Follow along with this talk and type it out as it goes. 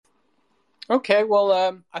Okay,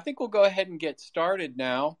 well, I think we'll go ahead and get started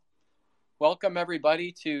now. Welcome,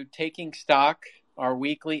 everybody, to Taking Stock, our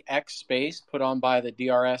weekly X Space put on by the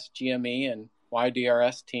DRS GME and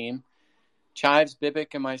YDRS team. Chives, Bibic,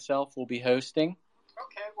 and myself will be hosting.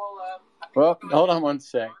 Okay, well, hold on one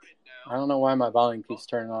sec. I don't know why my volume keeps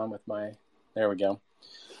turning on with my... There we go.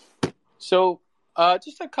 So,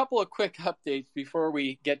 just a couple of quick updates before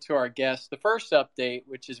we get to our guests. The first update,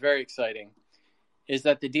 which is very exciting, is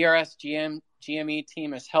that the DRS GME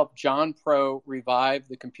team has helped John Pro revive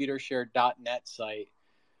the ComputerShare.net site.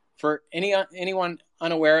 For anyone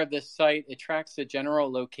unaware of this site, it tracks the general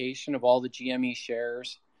location of all the GME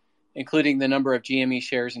shares, including the number of GME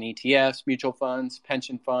shares in ETFs, mutual funds,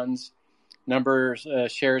 pension funds, numbers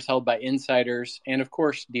of shares held by insiders, and of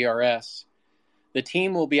course, DRS. The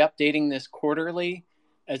team will be updating this quarterly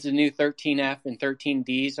as the new 13F and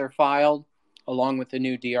 13Ds are filed, along with the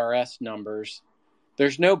new DRS numbers.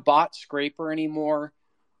 There's no bot scraper anymore.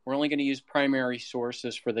 We're only going to use primary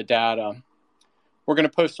sources for the data. We're going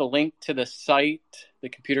to post a link to the site, the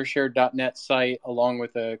ComputerShare.net site, along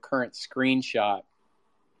with a current screenshot.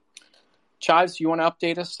 Chives, you want to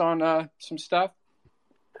update us on some stuff?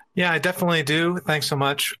 Yeah, I definitely do. Thanks so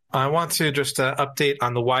much. I want to just update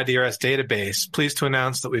on the YDRS database. Pleased to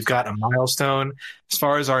announce that we've got a milestone as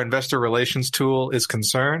far as our investor relations tool is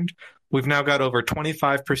concerned. We've now got over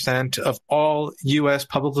 25% of all U.S.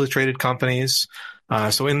 publicly traded companies.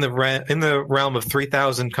 So in the realm of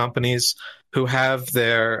 3,000 companies who have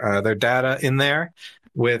their data in there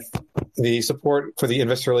with the support for the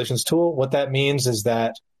investor relations tool. What that means is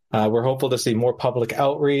that we're hopeful to see more public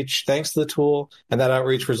outreach thanks to the tool, and that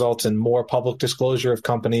outreach results in more public disclosure of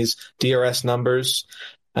companies' DRS numbers.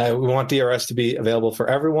 We want DRS to be available for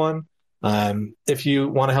everyone. If you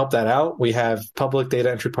want to help that out, we have public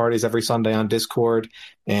data entry parties every Sunday on Discord,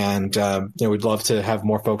 and we'd love to have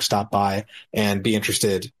more folks stop by and be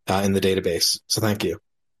interested in the database. So thank you.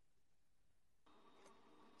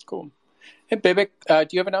 Cool. Hey, Bibic, do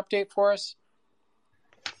you have an update for us?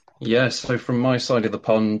 Yes, so from my side of the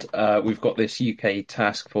pond, we've got this UK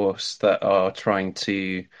task force that are trying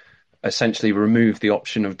to essentially remove the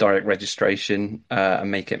option of direct registration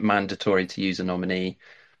and make it mandatory to use a nominee.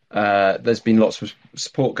 There's been lots of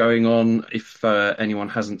support going on. If anyone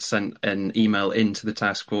hasn't sent an email into the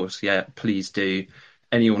task force yet, please do.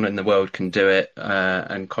 Anyone in the world can do it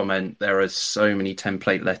and comment. There are so many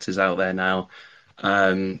template letters out there now.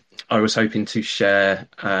 I was hoping to share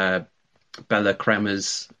Bella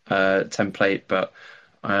Kremer's template, but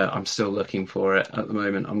I'm still looking for it at the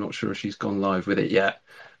moment. I'm not sure if she's gone live with it yet,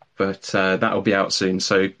 but that'll be out soon.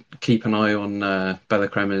 So keep an eye on Bella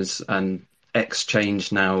Kremer's and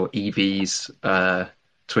Exchange now EV's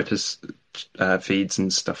Twitter's feeds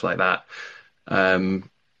and stuff like that.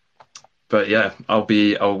 But yeah, I'll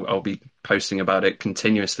be posting about it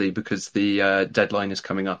continuously because the deadline is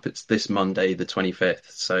coming up. It's this Monday, the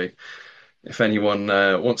 25th. So if anyone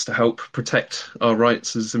wants to help protect our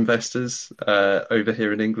rights as investors over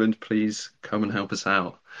here in England, please come and help us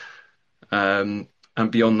out. And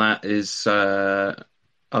beyond that is,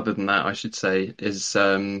 other than that, I should say, is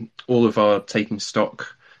all of our Taking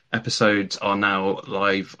Stock episodes are now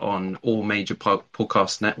live on all major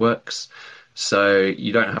podcast networks. So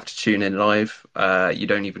you don't have to tune in live. You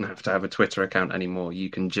don't even have to have a Twitter account anymore. You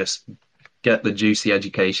can just get the juicy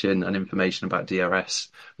education and information about DRS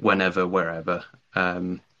whenever, wherever.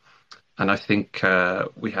 And I think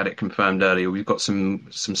we had it confirmed earlier. We've got some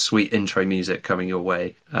sweet intro music coming your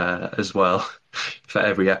way as well for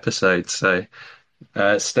every episode. So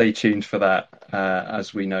stay tuned for that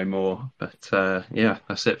as we know more. But yeah,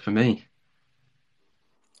 that's it for me.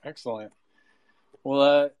 Excellent.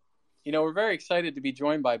 Well, we're very excited to be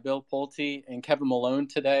joined by Bill Pulte and Kevin Malone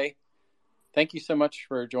today. Thank you so much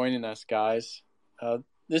for joining us, guys.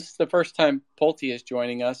 This is the first time Pulte is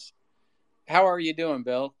joining us. How are you doing,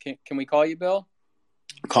 Bill? Can we call you Bill?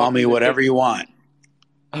 Call me whatever you want.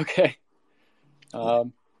 Okay.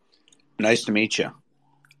 Nice to meet you.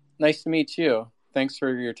 Nice to meet you. Thanks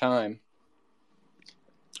for your time.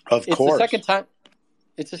 Of course.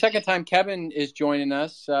 It's the second time Kevin is joining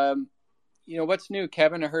us. What's new,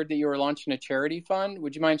 Kevin? I heard that you were launching a charity fund.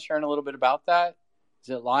 Would you mind sharing a little bit about that? Is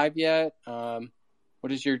it live yet? What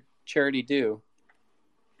does your charity do?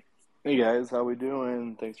 Hey guys, how we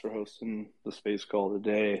doing? Thanks for hosting the space call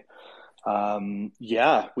today. I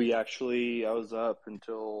was up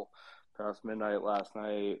until past midnight last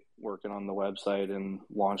night working on the website and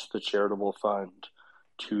launched the charitable fund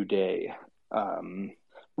today.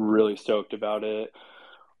 Really stoked about it.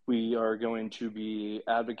 We are going to be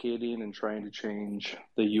advocating and trying to change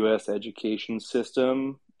the U.S. education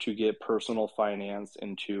system to get personal finance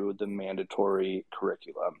into the mandatory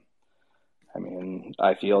curriculum. I mean,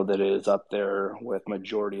 I feel that it is up there with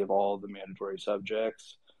majority of all the mandatory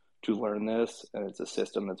subjects to learn this, and it's a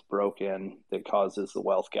system that's broken that causes the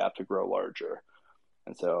wealth gap to grow larger.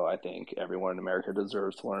 And so I think everyone in America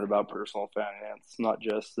deserves to learn about personal finance, not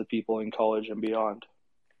just the people in college and beyond.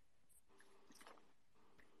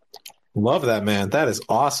 Love that, man. That is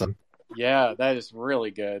awesome. Yeah, that is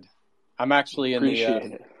really good. I'm actually in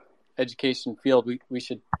the education field. We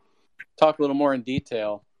should talk a little more in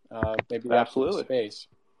detail. Maybe that's the space.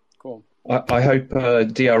 Cool. I hope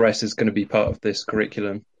DRS is going to be part of this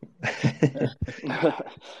curriculum. It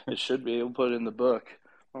should be. We'll put it in the book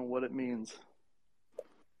on what it means.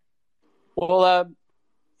 Well,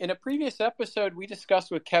 in a previous episode, we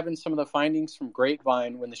discussed with Kevin some of the findings from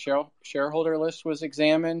Grapevine when the shareholder list was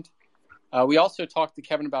examined. We also talked to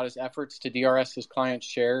Kevin about his efforts to DRS his clients'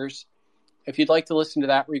 shares. If you'd like to listen to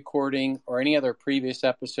that recording or any other previous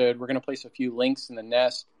episode, we're going to place a few links in the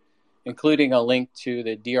nest, including a link to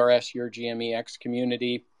the DRS Your GME X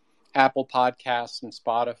community, Apple Podcasts, and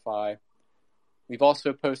Spotify. We've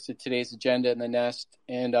also posted today's agenda in the nest,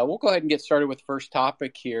 and we'll go ahead and get started with the first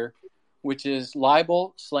topic here, which is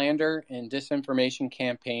libel, slander, and disinformation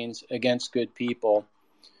campaigns against good people.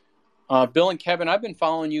 Bill and Kevin, I've been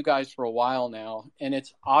following you guys for a while now, and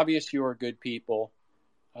it's obvious you are good people.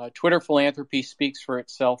 Twitter philanthropy speaks for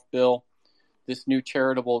itself, Bill. This new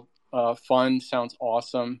charitable fund sounds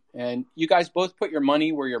awesome. And you guys both put your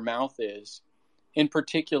money where your mouth is, in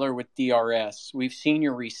particular with DRS. We've seen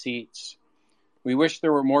your receipts. We wish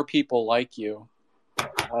there were more people like you.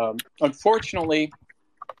 Unfortunately,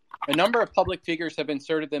 a number of public figures have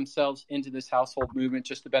inserted themselves into this household movement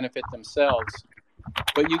just to benefit themselves.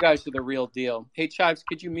 But you guys are the real deal. Hey, Chives,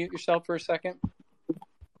 could you mute yourself for a second?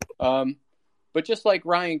 But just like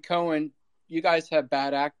Ryan Cohen, you guys have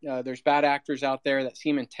there's bad actors out there that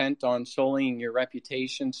seem intent on sullying your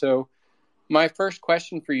reputation. So my first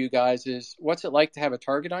question for you guys is, what's it like to have a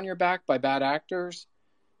target on your back by bad actors?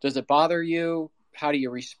 Does it bother you? How do you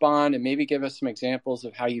respond? And maybe give us some examples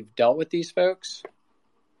of how you've dealt with these folks.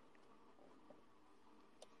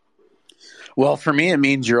 Well, for me, it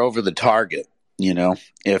means you're over the target. You know,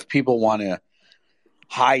 if people want to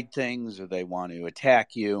hide things or they want to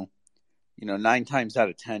attack you, 9 times out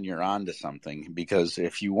of 10, you're onto something. Because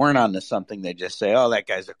if you weren't onto something, they just say, oh, that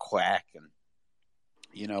guy's a quack. And,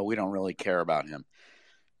 we don't really care about him.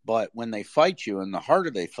 But when they fight you, and the harder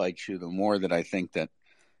they fight you, the more that I think that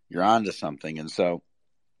you're onto something. And so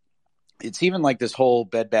it's even like this whole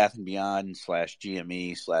Bed Bath & Beyond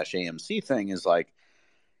 /GME/AMC thing is like,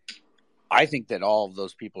 I think that all of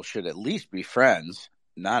those people should at least be friends,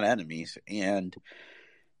 not enemies. And,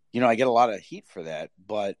 I get a lot of heat for that.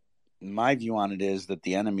 But my view on it is that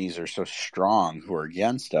the enemies are so strong who are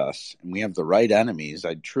against us, and we have the right enemies.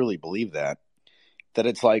 I truly believe that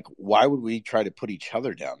it's like, why would we try to put each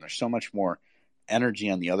other down? There's so much more energy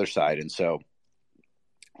on the other side. And so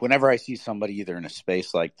whenever I see somebody either in a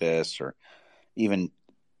space like this or even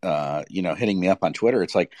hitting me up on Twitter,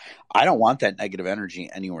 it's like, I don't want that negative energy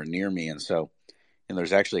anywhere near me. And so,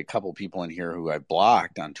 there's actually a couple people in here who I've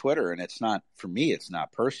blocked on Twitter, and it's not, for me, it's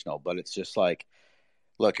not personal, but it's just like,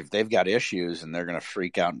 look, if they've got issues and they're going to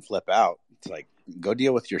freak out and flip out, it's like, go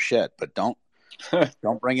deal with your shit, but don't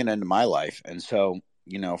bring it into my life. And so,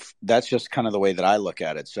 that's just kind of the way that I look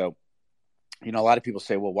at it. So, a lot of people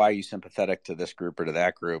say, well, why are you sympathetic to this group or to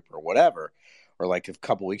that group or whatever? Or like a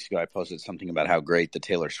couple weeks ago, I posted something about how great the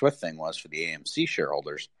Taylor Swift thing was for the AMC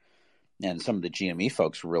shareholders. And some of the GME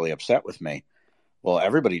folks were really upset with me. Well,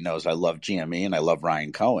 everybody knows I love GME and I love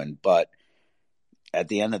Ryan Cohen. But at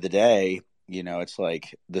the end of the day, it's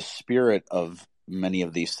like the spirit of many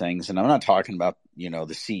of these things. And I'm not talking about, the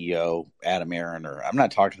CEO, Adam Aaron, or I'm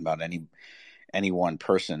not talking about any one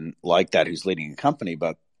person like that who's leading a company,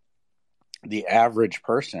 but the average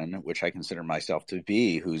person, which I consider myself to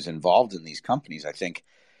be, who's involved in these companies, I think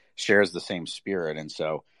shares the same spirit. And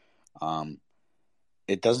so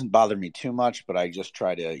it doesn't bother me too much, but I just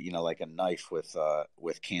try to, like a knife with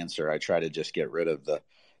cancer, I try to just get rid of the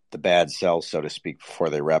bad cells, so to speak, before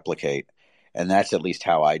they replicate. And that's at least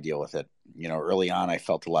how I deal with it. Early on, I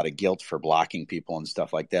felt a lot of guilt for blocking people and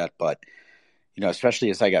stuff like that. But, especially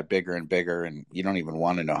as I got bigger and bigger, and you don't even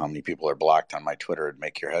want to know how many people are blocked on my Twitter, it'd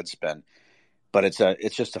make your head spin. But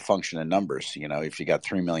it's just a function of numbers. If you got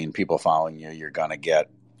 3 million people following you, you're going to get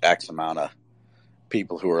X amount of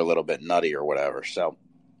people who are a little bit nutty or whatever. So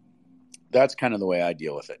that's kind of the way I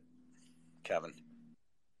deal with it, Kevin.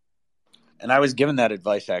 And I was given that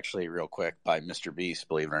advice actually real quick by Mr. Beast,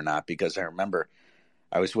 believe it or not, because I remember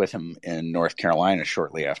I was with him in North Carolina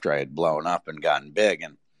shortly after I had blown up and gotten big.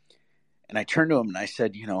 And And I turned to him and I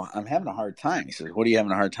said, I'm having a hard time. He says, what are you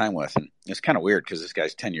having a hard time with? And it's kind of weird because this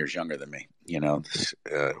guy's 10 years younger than me,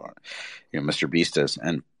 Mr. Beast is.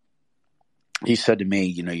 And he said to me,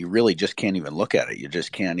 you really just can't even look at it. You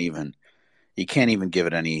can't even give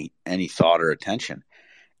it any thought or attention.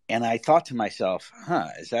 And I thought to myself,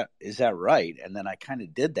 is that right? And then I kind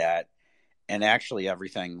of did that. And actually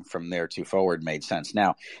everything from there to forward made sense.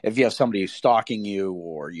 Now, if you have somebody who's stalking you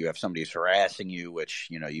or you have somebody who's harassing you, which,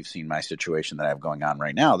 you've seen my situation that I have going on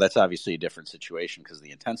right now, that's obviously a different situation because of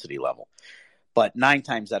the intensity level. But 9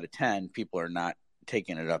 times out of 10, people are not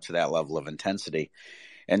taking it up to that level of intensity.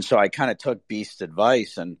 And so I kind of took Beast's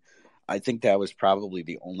advice, and I think that was probably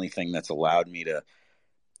the only thing that's allowed me to,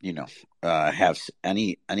 have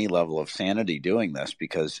any level of sanity doing this,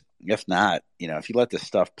 because if not, if you let this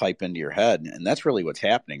stuff pipe into your head, and that's really what's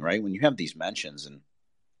happening, right? When you have these mentions and,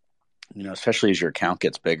 especially as your account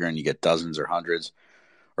gets bigger and you get dozens or hundreds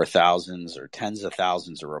or thousands or tens of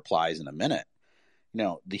thousands of replies in a minute,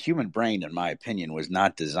 the human brain, in my opinion, was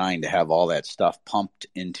not designed to have all that stuff pumped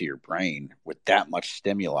into your brain with that much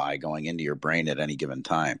stimuli going into your brain at any given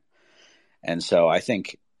time. And so I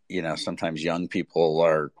think, sometimes young people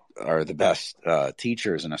are the best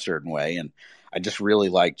teachers in a certain way. And I just really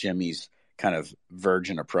like Jimmy's kind of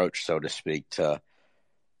virgin approach, so to speak, to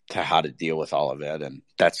how to deal with all of it. And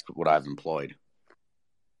that's what I've employed.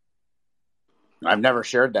 I've never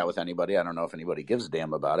shared that with anybody. I don't know if anybody gives a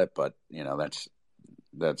damn about it, but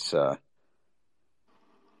that's oh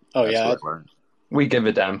yeah, we give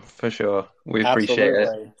a damn for sure. We appreciate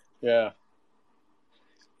it. Yeah.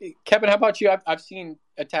 Kevin, how about you? I've seen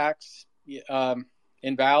attacks,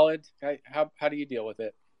 invalid. How do you deal with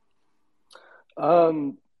it?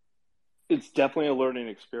 It's definitely a learning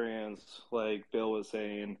experience. Like Bill was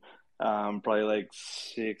saying, probably like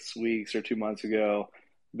 6 weeks or 2 months ago,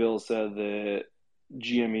 Bill said that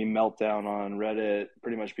GME Meltdown on Reddit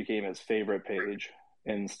pretty much became his favorite page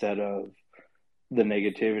instead of the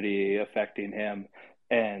negativity affecting him.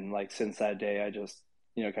 And like since that day, I just,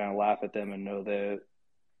 kind of laugh at them and know that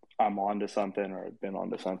I'm onto something or I've been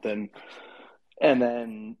onto something. And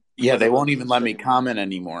then they won't even let me comment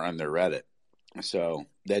anymore on their Reddit. So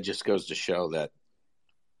that just goes to show that,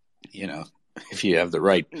 if you have the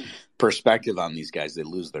right perspective on these guys, they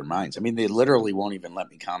lose their minds. I mean, they literally won't even let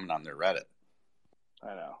me comment on their Reddit.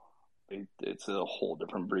 I know. It's a whole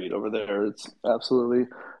different breed over there. It's absolutely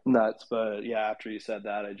nuts. But yeah, after you said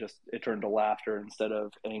that, it turned to laughter instead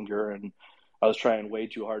of anger. And I was trying way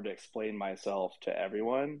too hard to explain myself to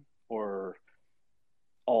everyone, or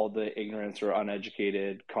all the ignorance or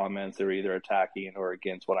uneducated comments that were either attacking or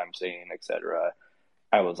against what I'm saying, etc.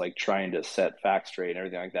 I was like trying to set facts straight and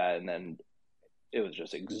everything like that. And then it was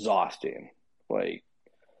just exhausting, like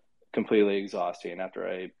completely exhausting. After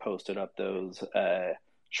I posted up those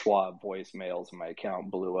Schwab voicemails and my account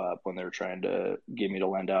blew up when they were trying to get me to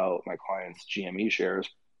lend out my clients' GME shares.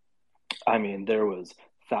 I mean, there was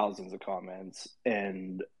thousands of comments,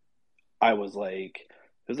 and I was like,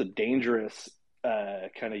 it was a dangerous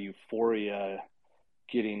kind of euphoria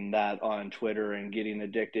getting that on Twitter and getting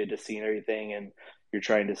addicted to seeing everything, and you're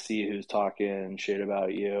trying to see who's talking shit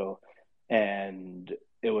about you. And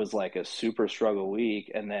it was like a super struggle week,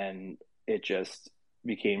 and then it just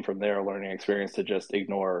became from there a learning experience to just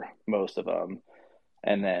ignore most of them.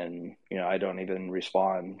 And then, I don't even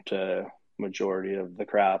respond to majority of the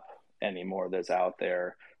crap anymore that's out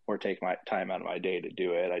there, or take my time out of my day to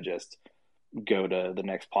do it. I just go to the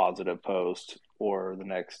next positive post or the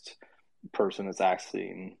next person that's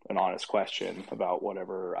asking an honest question about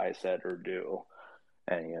whatever I said or do,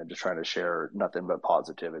 and just trying to share nothing but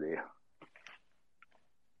positivity.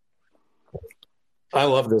 I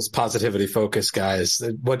love this positivity focus, guys.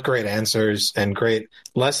 What great answers and great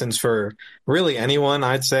lessons for really anyone,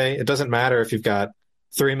 I'd say. It doesn't matter if you've got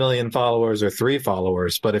 3 million followers or 3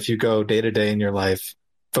 followers, but if you go day to day in your life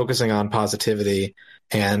focusing on positivity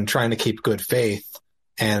and trying to keep good faith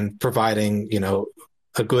and providing,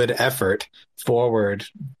 a good effort forward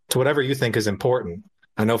to whatever you think is important.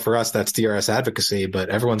 I know for us, that's DRS advocacy, but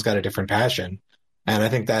everyone's got a different passion. And I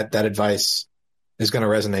think that advice is going to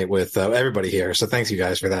resonate with everybody here. So thanks you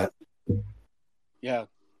guys for that. Yeah,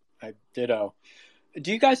 I ditto.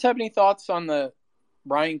 Do you guys have any thoughts on the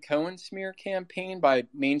Ryan Cohen smear campaign by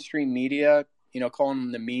mainstream media, calling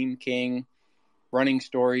him the meme king, running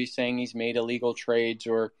stories saying he's made illegal trades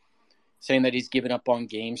or saying that he's given up on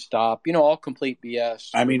GameStop, all complete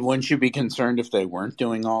BS. I mean, wouldn't you be concerned if they weren't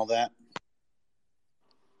doing all that?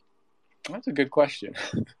 That's a good question.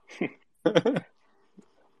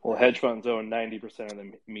 Well, hedge funds own 90% of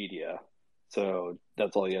the media. So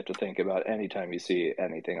that's all you have to think about anytime you see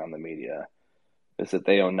anything on the media. is that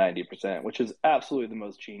they own 90%, which is absolutely the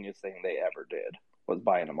most genius thing they ever did, was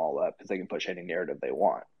buying them all up, because they can push any narrative they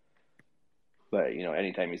want. But,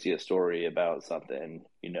 anytime you see a story about something,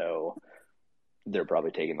 they're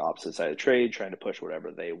probably taking the opposite side of the trade, trying to push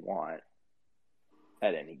whatever they want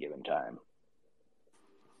at any given time.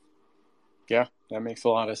 Yeah, that makes a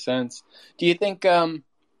lot of sense. Do you think RC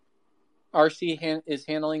is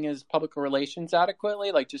handling his public relations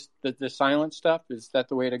adequately? Like just the silent stuff? Is that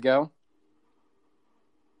the way to go?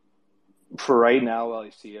 For right now, while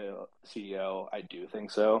he's CEO, I do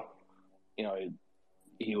think so.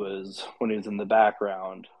 He was, when he was in the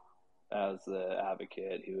background as the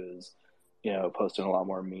advocate, he was, posting a lot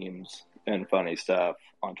more memes and funny stuff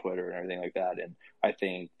on Twitter and everything like that. And I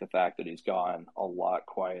think the fact that he's gone a lot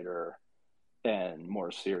quieter and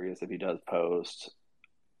more serious if he does post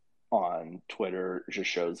on Twitter just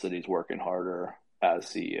shows that he's working harder as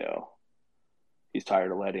CEO. He's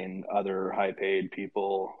tired of letting other high-paid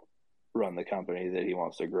people run the company that he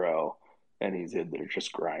wants to grow, and he's in there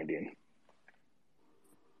just grinding.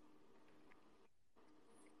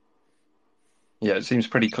 Yeah, it seems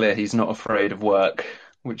pretty clear he's not afraid of work,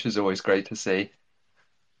 which is always great to see.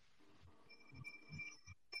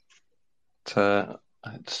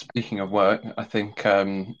 Speaking of work, I think I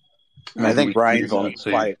maybe think we Brian's move a on to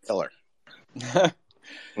quiet killer.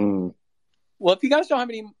 Well, if you guys don't have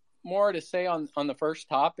any more to say on the first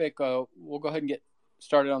topic, we'll go ahead and get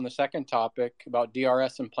started on the second topic about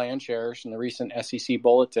DRS and plan shares and the recent SEC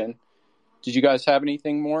bulletin. Did you guys have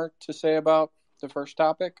anything more to say about the first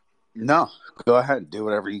topic? No, go ahead. Do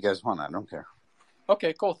whatever you guys want. I don't care.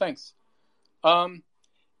 Okay, cool. Thanks.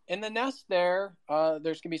 In the nest there's going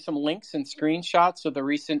to be some links and screenshots of the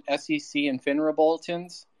recent SEC and FINRA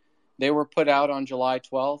bulletins. They were put out on July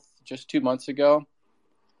 12th, just 2 months ago.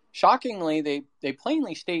 Shockingly, they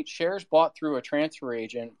plainly state shares bought through a transfer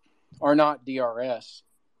agent are not DRS.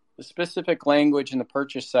 The specific language in the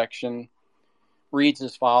purchase section reads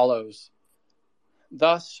as follows.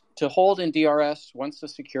 Thus, to hold in DRS, once the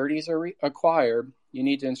securities are acquired, you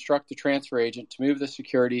need to instruct the transfer agent to move the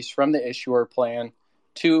securities from the issuer plan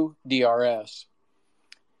to DRS.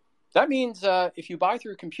 That means if you buy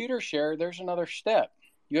through ComputerShare, there's another step.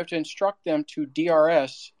 You have to instruct them to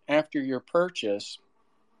DRS after your purchase.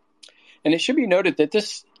 And it should be noted that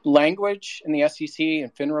this language in the SEC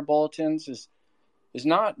and FINRA bulletins is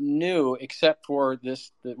not new, except for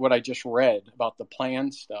what I just read about the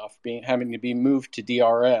plan stuff having to be moved to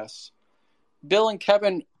DRS. Bill and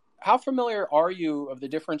Kevin, how familiar are you of the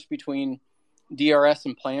difference between DRS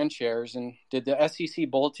and plan shares, and did the SEC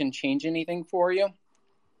bulletin change anything for you?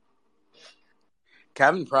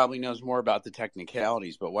 Kevin probably knows more about the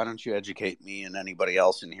technicalities, but why don't you educate me and anybody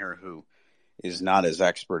else in here who is not as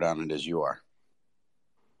expert on it as you are?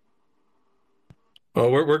 Well,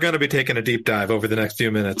 we're going to be taking a deep dive over the next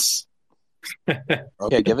few minutes.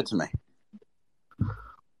 Okay, give it to me.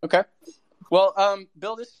 Okay. Well,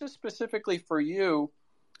 Bill, this is specifically for you.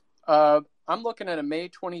 I'm looking at a May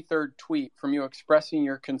 23rd tweet from you expressing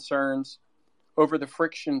your concerns over the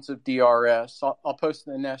frictions of DRS. I'll post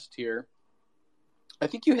in the nest here. I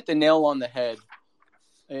think you hit the nail on the head.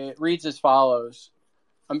 It reads as follows.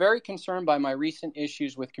 I'm very concerned by my recent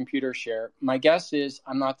issues with ComputerShare. My guess is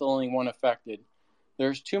I'm not the only one affected.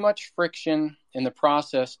 There's too much friction in the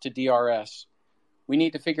process to DRS. We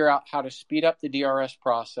need to figure out how to speed up the DRS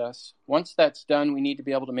process. Once that's done, we need to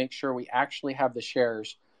be able to make sure we actually have the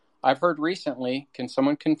shares. I've heard recently, can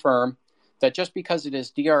someone confirm, that just because it is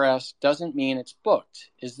DRS doesn't mean it's booked.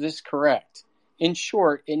 Is this correct? In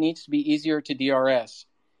short, it needs to be easier to DRS.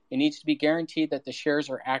 It needs to be guaranteed that the shares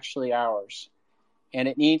are actually ours. And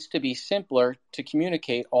it needs to be simpler to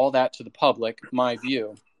communicate all that to the public, my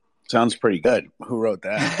view. Sounds pretty good. Who wrote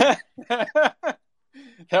that?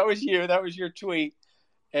 That was you. That was your tweet.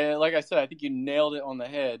 And like I said, I think you nailed it on the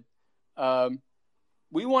head.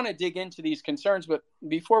 We want to dig into these concerns, but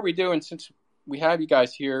before we do, and since we have you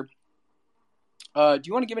guys here, do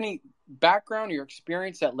you want to give any background or your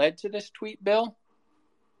experience that led to this tweet, Bill?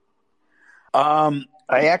 I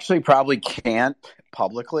actually probably can't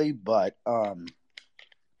publicly, but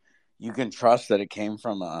you can trust that it came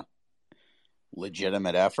from a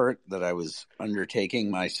legitimate effort that I was undertaking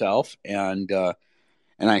myself, and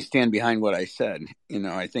I stand behind what I said.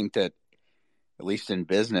 I think that at least in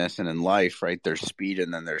business and in life, right, there's speed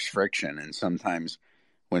and then there's friction, and sometimes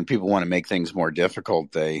when people want to make things more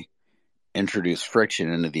difficult, they introduce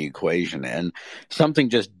friction into the equation, and something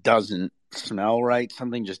just doesn't smell right.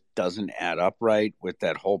 Something just doesn't add up right with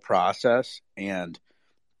that whole process. And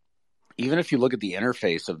even if you look at the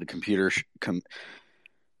interface of the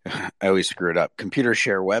I always screw it up,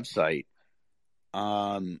 ComputerShare website,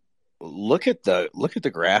 look at the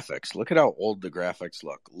graphics. Look at how old the graphics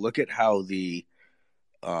look. Look at how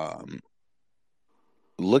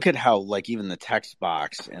look at how like even the text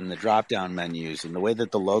box and the drop down menus and the way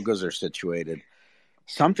that the logos are situated.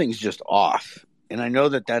 Something's just off. And I know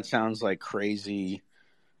that sounds like crazy,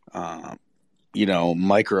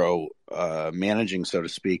 micro managing, so to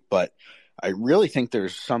speak, but I really think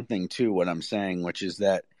there's something to what I'm saying, which is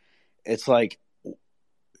that it's like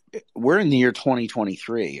we're in the year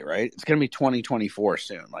 2023, right? It's going to be 2024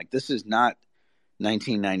 soon. Like this is not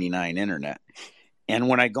 1999 internet. And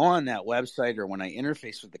when I go on that website or when I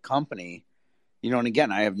interface with the company, and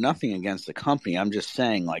again, I have nothing against the company. I'm just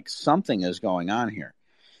saying like something is going on here.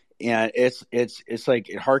 And it's like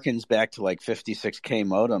it harkens back to like 56K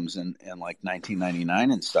modems and like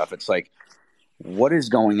 1999 and stuff. It's like, what is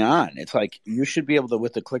going on? It's like you should be able to,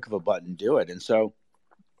 with the click of a button, do it. And so,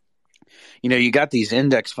 you got these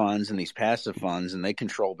index funds and these passive funds, and they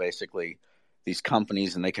control basically these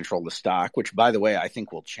companies and they control the stock, which, by the way, I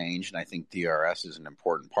think will change. And I think DRS is an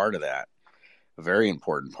important part of that, a very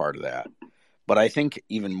important part of that. But I think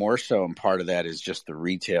even more so, and part of that is just the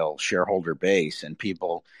retail shareholder base and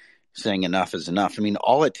people saying enough is enough. I mean,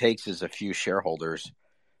 all it takes is a few shareholders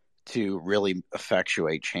to really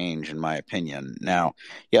effectuate change, in my opinion. Now,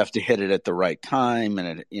 you have to hit it at the right time,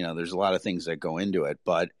 and there's a lot of things that go into it.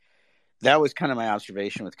 But that was kind of my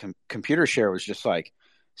observation with Computer Share, was just like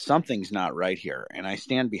something's not right here, and I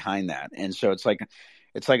stand behind that. And so it's like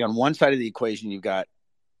on one side of the equation, you've got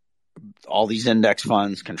all these index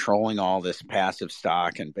funds controlling all this passive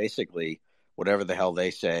stock, and basically whatever the hell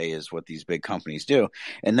they say is what these big companies do.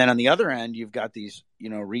 And then on the other end, you've got these,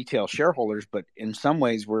 retail shareholders, but in some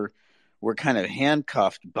ways we're kind of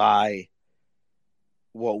handcuffed by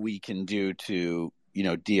what we can do to,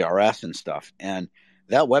 DRS and stuff. And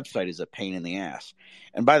that website is a pain in the ass.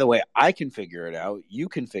 And by the way, I can figure it out. You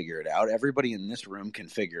can figure it out. Everybody in this room can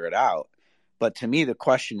figure it out. But to me, the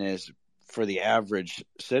question is, for the average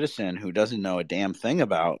citizen who doesn't know a damn thing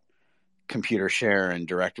about Computer Share and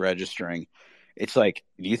direct registering, it's like,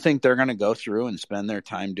 do you think they're going to go through and spend their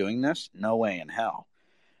time doing this? No way in hell.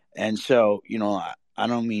 And so, I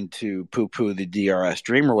don't mean to poo-poo the DRS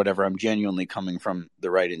dream or whatever. I'm genuinely coming from the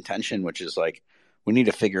right intention, which is like, we need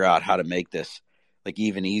to figure out how to make this like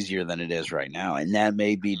even easier than it is right now. And that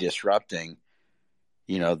may be disrupting,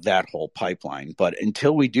 that whole pipeline. But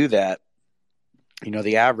until we do that,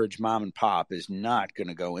 the average mom and pop is not going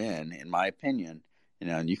to go in my opinion.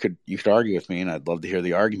 And you could argue with me, and I'd love to hear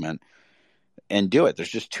the argument, and do it. There's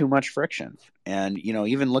just too much friction. And,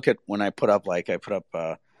 even look at when I put up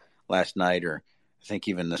last night, or I think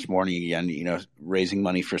even this morning again, raising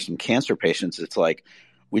money for some cancer patients. It's like,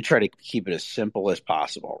 we try to keep it as simple as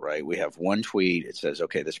possible, right? We have one tweet. It says,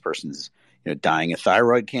 okay, this person's, dying of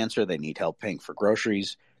thyroid cancer. They need help paying for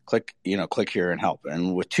groceries. Click here and help.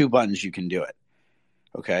 And with two buttons, you can do it.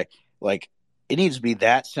 Okay. Like, it needs to be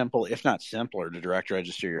that simple, if not simpler, to direct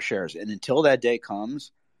register your shares. And until that day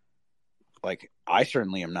comes, like, I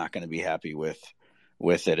certainly am not going to be happy with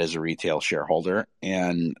it as a retail shareholder.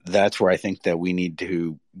 And that's where I think that we need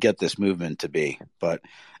to get this movement to be. But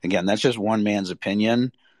again, that's just one man's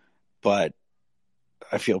opinion, but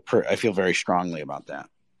I feel very strongly about that.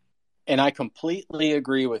 And I completely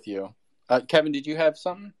agree with you. Kevin, did you have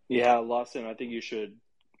something? Yeah, Lawson, I think you should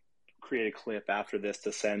create a clip after this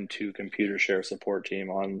to send to Computer Share support team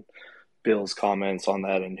on Bill's comments on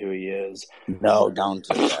that and who he is. No, don't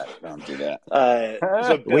do that. Don't do that.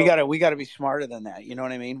 So Bill, we gotta be smarter than that. You know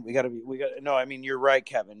what I mean? No, I mean, you're right,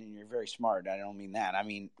 Kevin, and you're very smart. I don't mean that. I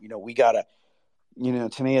mean, we gotta,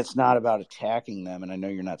 to me, it's not about attacking them. And I know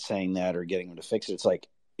you're not saying that or getting them to fix it. It's like,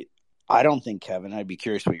 I don't think, Kevin, I'd be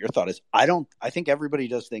curious what your thought is. I think everybody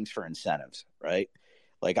does things for incentives, right?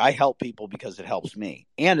 Like, I help people because it helps me,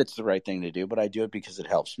 and it's the right thing to do, but I do it because it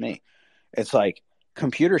helps me. It's like,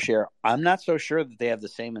 Computer Share, I'm not so sure that they have the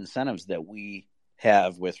same incentives that we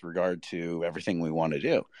have with regard to everything we want to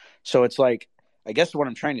do. So it's like, I guess what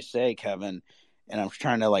I'm trying to say, Kevin, and I'm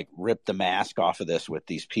trying to like rip the mask off of this with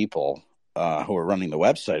these people who are running the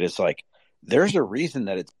website. It's like, there's a reason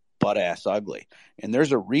that it's butt ass ugly, and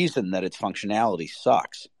there's a reason that its functionality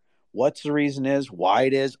sucks. What's the reason is, why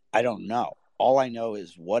it is, I don't know. All I know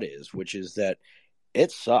is what is, which is that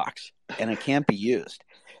it sucks and it can't be used.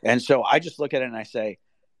 And so I just look at it and I say,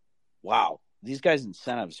 wow, these guys'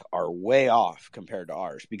 incentives are way off compared to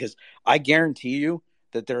ours, because I guarantee you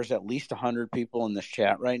that there's at least 100 people in this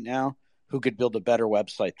chat right now who could build a better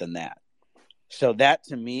website than that. So that,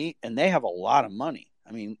 to me, and they have a lot of money.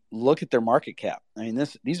 I mean, look at their market cap. I mean,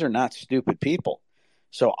 these are not stupid people.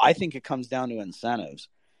 So I think it comes down to incentives.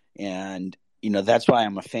 And, that's why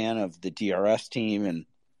I'm a fan of the DRS team. And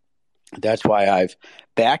That's why I've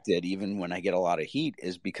backed it, even when I get a lot of heat,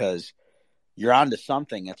 is because you're onto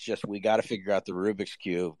something. It's just we got to figure out the Rubik's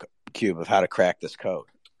cube of how to crack this code.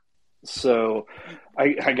 So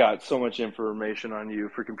I got so much information on you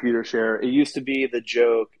for ComputerShare. It used to be the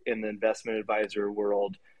joke in the investment advisor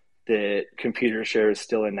world that ComputerShare is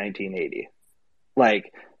still in 1980.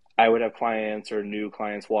 Like, I would have clients or new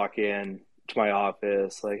clients walk in to my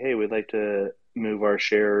office like, hey, we'd like to move our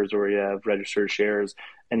shares, or you have registered shares.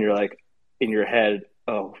 And you're like, in your head,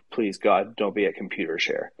 oh, please God, don't be at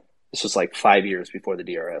ComputerShare. This was like 5 years before the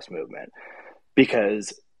DRS movement,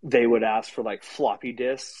 because they would ask for like floppy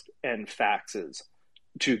disks and faxes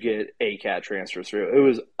to get ACAT transfers through. It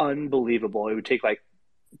was unbelievable. It would take like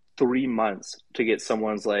 3 months to get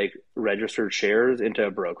someone's like registered shares into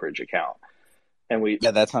a brokerage account. And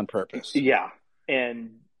that's on purpose. Yeah.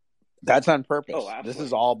 And that's on purpose. Oh, absolutely. This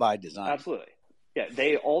is all by design. Absolutely.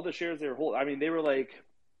 Yeah. All the shares they were holding, I mean, they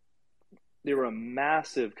were a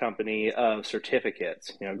massive company of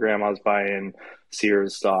certificates. You know, grandma's buying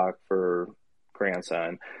Sears stock for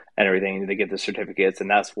grandson and everything. They get the certificates, and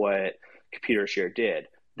that's what ComputerShare did.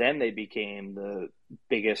 Then they became the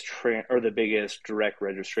biggest direct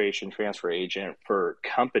registration transfer agent for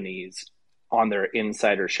companies on their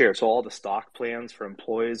insider share. So all the stock plans for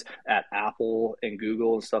employees at Apple and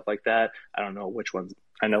Google and stuff like that, I don't know which ones.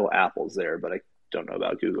 I know Apple's there, but I don't know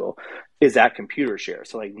about Google, is at ComputerShare.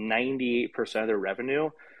 So like 98% of their revenue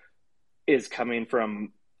is coming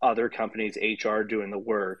from other companies' HR doing the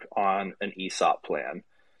work on an ESOP plan.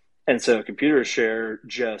 And so ComputerShare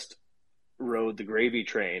just rode the gravy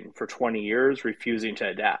train for 20 years, refusing to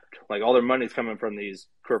adapt. Like, all their money's coming from these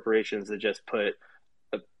corporations that just put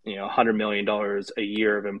 $100 million a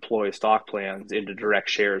year of employee stock plans into direct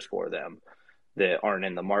shares for them that aren't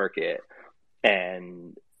in the market.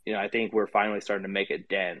 And I think we're finally starting to make a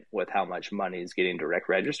dent with how much money is getting direct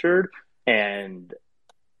registered, and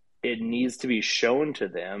it needs to be shown to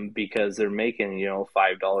them, because they're making,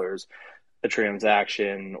 $5 a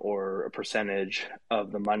transaction or a percentage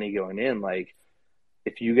of the money going in. Like,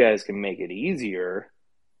 if you guys can make it easier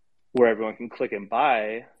where everyone can click and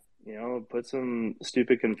buy, put some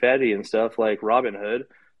stupid confetti and stuff like Robinhood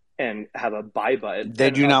and have a buy button.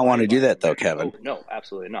 They do not want to do that, though, Kevin. Oh, no,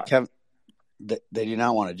 absolutely not. Kevin, they do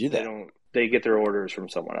not want to do that. They get their orders from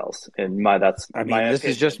someone else. And this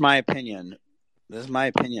is just my opinion. This is my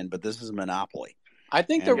opinion, but this is a monopoly. I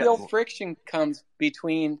think the real friction comes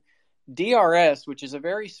between DRS, which is a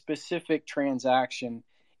very specific transaction,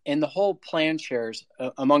 and the whole plan shares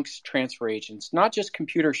amongst transfer agents, not just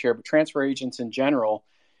ComputerShare, but transfer agents in general.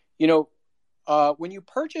 When you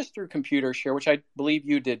purchase through ComputerShare, which I believe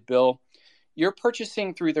you did, Bill, you're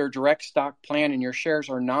purchasing through their direct stock plan, and your shares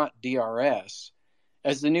are not DRS.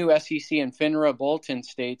 As the new SEC and FINRA bulletin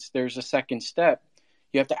states, there's a second step.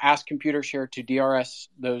 You have to ask ComputerShare to DRS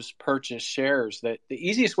those purchased shares. The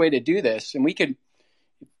easiest way to do this, and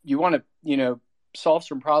you want to, solve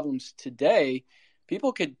some problems today,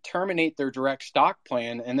 people could terminate their direct stock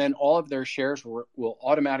plan, and then all of their shares will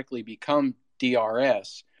automatically become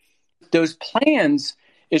DRS. Those plans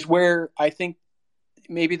is where I think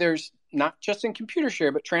maybe there's, not just in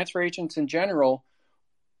ComputerShare, but transfer agents in general,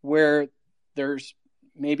 where there's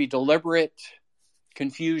maybe deliberate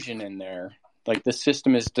confusion in there. Like, the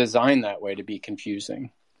system is designed that way to be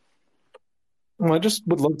confusing. Well, I just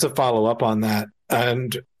would love to follow up on that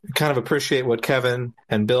and kind of appreciate what Kevin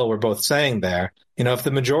and Bill were both saying there. If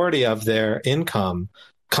the majority of their income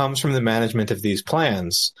comes from the management of these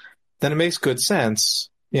plans, then it makes good sense,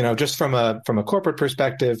 just from a corporate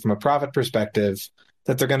perspective, from a profit perspective,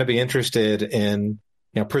 that they're going to be interested in,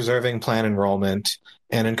 preserving plan enrollment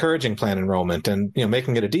and encouraging plan enrollment and,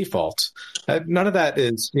 making it a default. None of that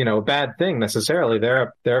is, a bad thing necessarily.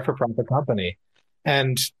 They're a for-profit company.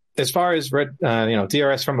 And as far as,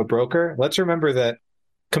 DRS from a broker, let's remember that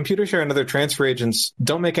ComputerShare and other transfer agents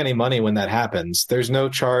don't make any money when that happens. There's no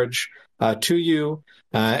charge to you,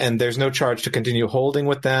 and there's no charge to continue holding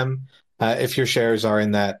with them if your shares are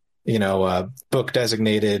in that, book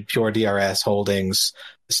designated pure DRS holdings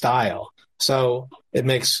style. So it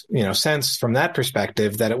makes, sense from that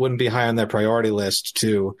perspective that it wouldn't be high on their priority list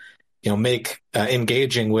to, make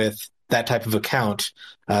engaging with that type of account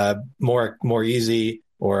more easy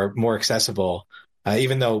or more accessible.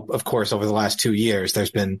 Even though, of course, over the last 2 years,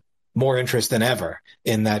 there's been more interest than ever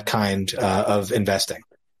in that kind of investing.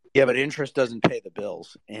 Yeah, but interest doesn't pay the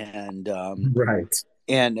bills. And right.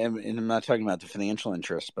 And I'm not talking about the financial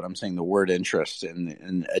interest, but I'm saying the word interest,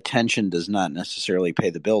 and attention does not necessarily pay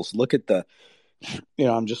the bills. Look at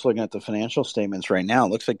I'm just looking at the financial statements right now. It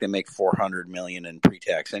looks like they make $400 million in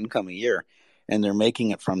pre-tax income a year, and they're making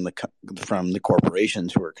it from the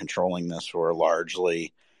corporations who are controlling this, who are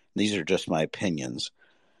largely, these are just my opinions,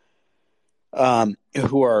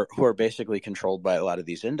 who are basically controlled by a lot of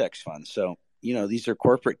these index funds. So, these are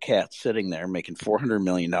corporate cats sitting there making $400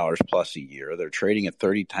 million plus a year. They're trading at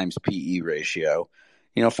 30 times PE ratio.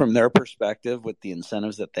 From their perspective, with the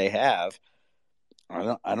incentives that they have,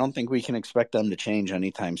 I don't think we can expect them to change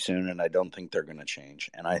anytime soon, and I don't think they're going to change.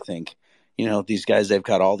 And I think, these guys, they've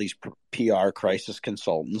got all these PR crisis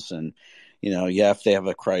consultants, and, if they have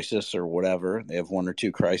a crisis or whatever, they have one or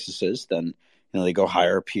two crises, then, they go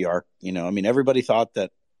hire a PR. Everybody thought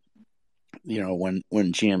that, when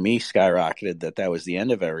GME skyrocketed, that was the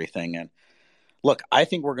end of everything. And look, I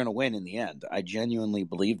think we're going to win in the end. I genuinely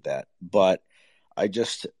believe that, but I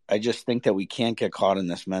just think that we can't get caught in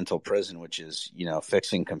this mental prison, which is,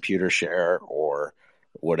 fixing ComputerShare or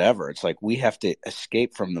whatever. It's like we have to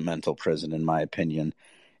escape from the mental prison, in my opinion,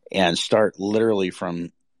 and start literally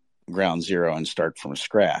from ground zero and start from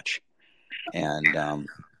scratch. And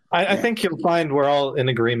I think you'll find we're all in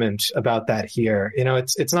agreement about that here.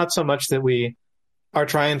 It's not so much that we are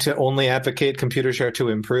trying to only advocate ComputerShare to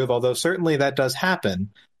improve, although certainly that does happen.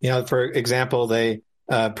 For example, they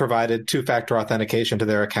provided two-factor authentication to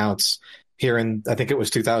their accounts here in, I think it was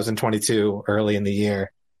 2022, early in the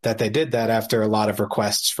year, that they did that after a lot of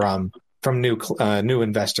requests from new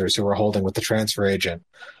investors who were holding with the transfer agent.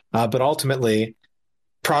 But ultimately,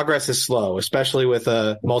 progress is slow, especially with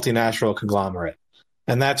a multinational conglomerate.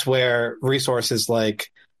 And that's where resources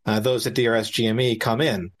like those at DRS GME come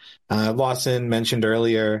in. Lawson mentioned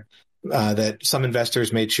earlier that some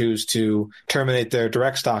investors may choose to terminate their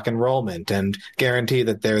direct stock enrollment and guarantee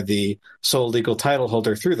that they're the sole legal title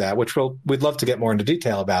holder through that, which we'd love to get more into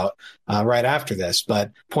detail about right after this.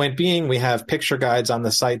 But point being, we have picture guides on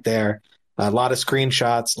the site there, a lot of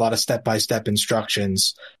screenshots, a lot of step-by-step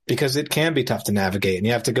instructions, because it can be tough to navigate. And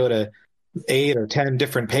you have to go to 8 or 10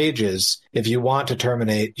 different pages if you want to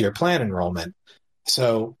terminate your plan enrollment.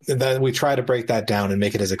 So we try to break that down and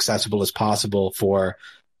make it as accessible as possible for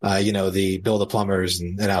the Bill the Plumbers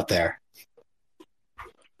and out there.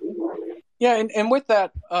 Yeah, and with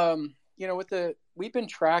that, we've been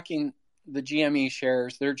tracking the GME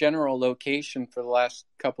shares, their general location for the last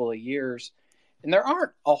couple of years, and there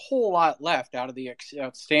aren't a whole lot left out of the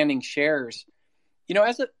outstanding shares.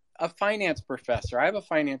 As a finance professor, I have a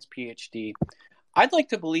finance PhD. I'd like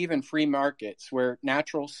to believe in free markets where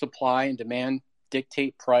natural supply and demand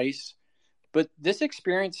dictate price, but this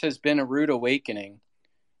experience has been a rude awakening.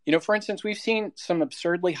 For instance, we've seen some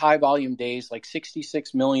absurdly high volume days, like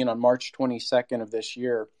 66 million on March 22nd of this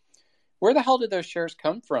year. Where the hell did those shares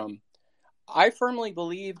come from? I firmly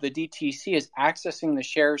believe the DTC is accessing the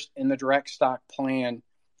shares in the direct stock plan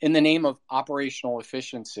in the name of operational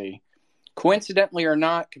efficiency. Coincidentally or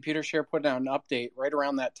not, ComputerShare put out an update right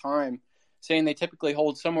around that time saying they typically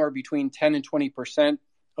hold somewhere between 10 and 20%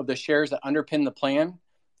 of the shares that underpin the plan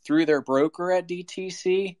through their broker at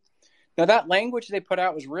DTC. Now, that language they put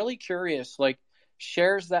out was really curious, like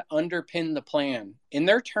shares that underpin the plan. In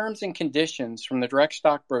their terms and conditions from the direct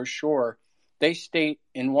stock brochure, they state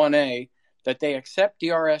in 1A that they accept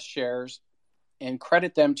DRS shares and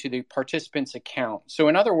credit them to the participant's account. So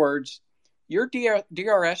in other words, your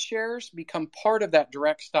DRS shares become part of that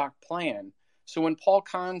direct stock plan. So when Paul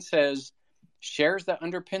Kahn says shares that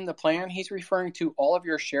underpin the plan, he's referring to all of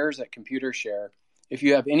your shares at ComputerShare. If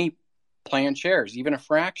you have any plan shares, even a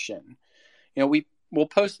fraction, we'll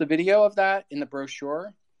post the video of that in the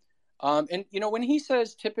brochure. And when he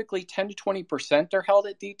says typically 10 to 20% are held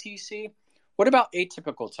at DTC, what about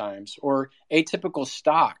atypical times or atypical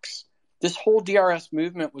stocks? This whole DRS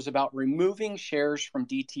movement was about removing shares from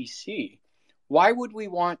DTC. Why would we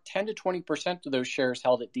want 10 to 20% of those shares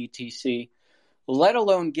held at DTC, let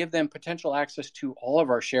alone give them potential access to all of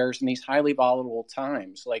our shares in these highly volatile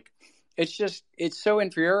times? Like, it's so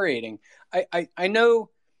infuriating. I know,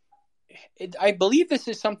 I believe this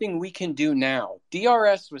is something we can do now.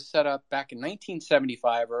 DRS was set up back in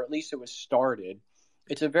 1975, or at least it was started.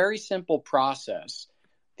 It's a very simple process.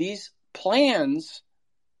 These plans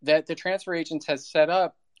that the transfer agents has set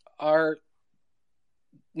up are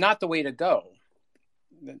not the way to go,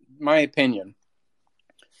 my opinion.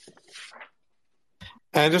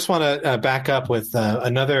 I just want to back up with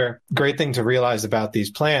another great thing to realize about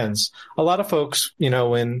these plans. A lot of folks,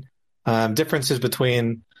 when differences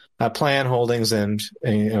between plan holdings and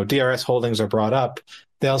DRS holdings are brought up,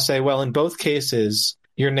 they'll say, well, in both cases,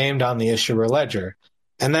 you're named on the issuer ledger.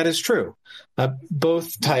 And that is true.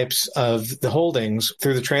 Both types of the holdings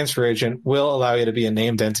through the transfer agent will allow you to be a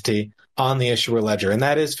named entity on the issuer ledger. And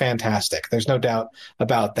that is fantastic. There's no doubt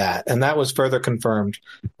about that. And that was further confirmed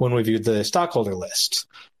when we viewed the stockholder list.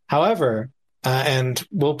 However, and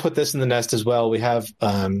we'll put this in the nest as well, we have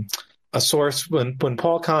a source when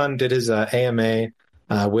Paul Kahn did his AMA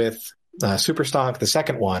with Superstock, the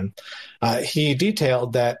second one, he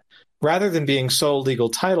detailed that rather than being sole legal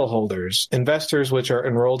title holders, investors which are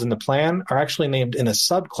enrolled in the plan are actually named in a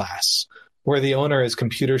subclass where the owner is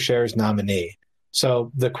Computer Shares nominee.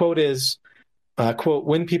 So the quote is, quote,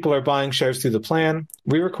 when people are buying shares through the plan,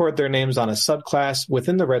 we record their names on a subclass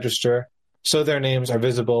within the register so their names are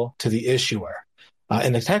visible to the issuer.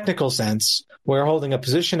 In a technical sense, we're holding a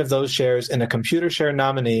position of those shares in a Computer Share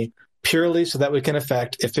nominee purely so that we can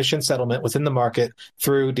effect efficient settlement within the market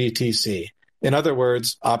through DTC. In other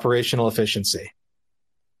words, operational efficiency.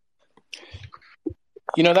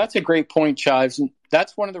 That's a great point, Chives. And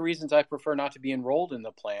that's one of the reasons I prefer not to be enrolled in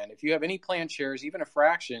the plan. If you have any plan shares, even a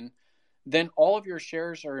fraction, then all of your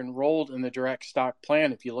shares are enrolled in the direct stock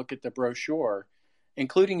plan if you look at the brochure,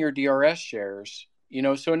 including your DRS shares.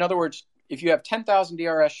 So in other words, if you have 10,000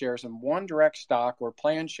 DRS shares in one direct stock or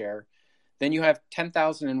plan share, then you have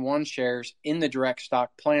 10,001 shares in the direct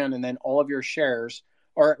stock plan, and then all of your shares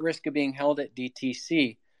are at risk of being held at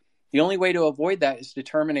DTC. The only way to avoid that is to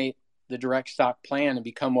terminate the direct stock plan and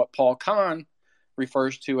become what Paul Kahn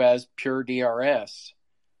refers to as pure DRS.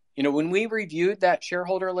 When we reviewed that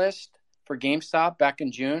shareholder list for GameStop back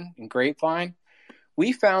in June in Grapevine,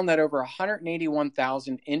 we found that over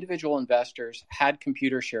 181,000 individual investors had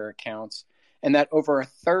computer share accounts, and that over a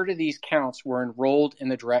third of these counts were enrolled in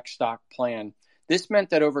the direct stock plan. This meant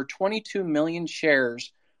that over 22 million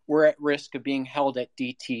shares were at risk of being held at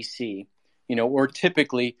DTC, or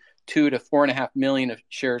typically 2 to 4.5 million of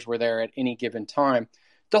shares were there at any given time.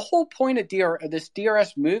 The whole point of this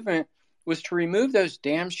DRS movement was to remove those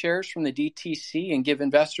damn shares from the DTC and give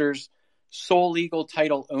investors sole legal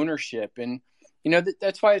title ownership. And,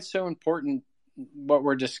 that's why it's so important what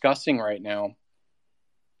we're discussing right now.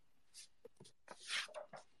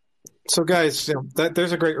 So, guys,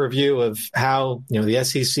 there's a great review of how the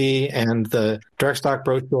SEC and the direct stock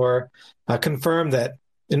brochure confirm that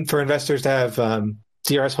for investors to have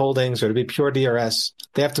DRS holdings or to be pure DRS,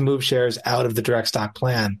 they have to move shares out of the direct stock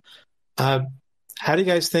plan. How do you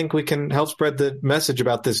guys think we can help spread the message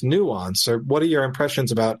about this nuance, or what are your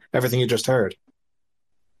impressions about everything you just heard?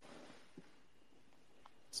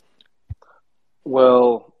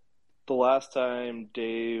 Well, the last time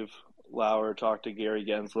Dave Lauer talked to Gary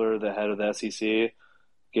Gensler, the head of the SEC,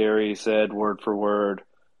 Gary said word for word,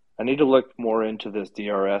 I need to look more into this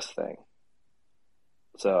DRS thing.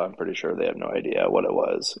 So I'm pretty sure they have no idea what it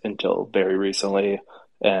was until very recently.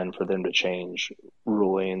 And for them to change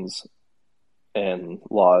rulings and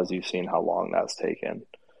laws, you've seen how long that's taken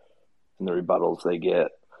and the rebuttals they get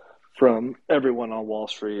from everyone on Wall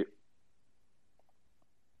Street.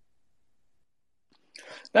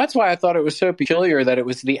 That's why I thought it was so peculiar that it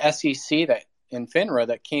was the SEC and FINRA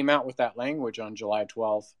that came out with that language on July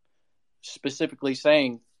 12th, specifically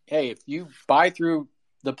saying, hey, if you buy through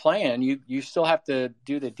the plan, you still have to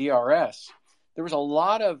do the DRS. There was a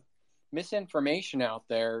lot of misinformation out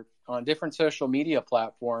there on different social media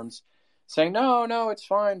platforms saying, no, it's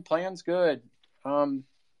fine, plan's good.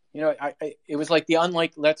 It was like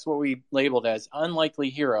that's what we labeled as unlikely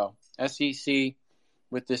hero, SEC,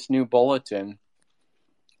 with this new bulletin.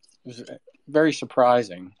 It was very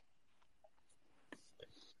surprising.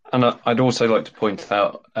 And I'd also like to point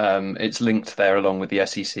out, it's linked there along with the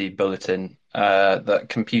SEC bulletin, that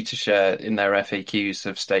Computer Share in their FAQs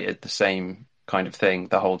have stated the same kind of thing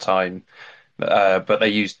the whole time, but they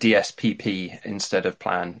use DSPP instead of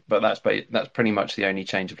plan. But that's pretty much the only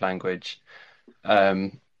change of language.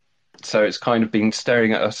 So it's kind of been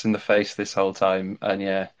staring at us in the face this whole time. And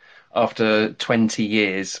yeah, after 20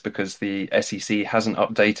 years, because the SEC hasn't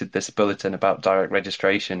updated this bulletin about direct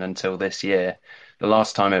registration until this year. The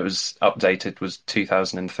last time it was updated was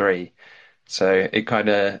 2003. So it kind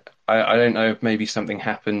of, I don't know if maybe something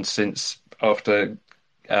happened since after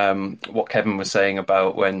what Kevin was saying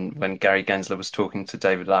about when Gary Gensler was talking to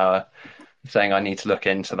David Lauer, saying I need to look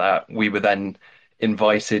into that. We were then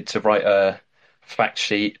invited to write a fact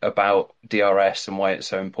sheet about DRS and why it's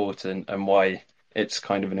so important and why it's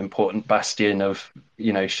kind of an important bastion of,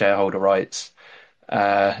 shareholder rights.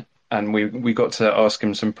 And we got to ask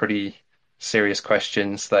him some pretty serious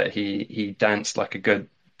questions that he danced like a good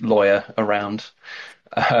lawyer around.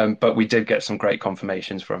 But we did get some great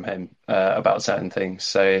confirmations from him about certain things.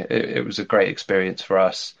 So it was a great experience for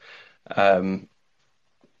us.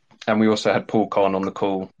 And we also had Paul Con on the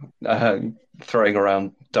call, throwing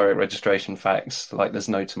around direct registration facts like there's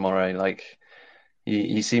no tomorrow. Like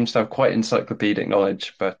he seems to have quite encyclopedic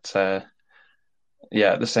knowledge, but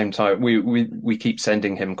yeah, at the same time, we keep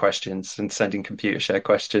sending him questions and sending computer share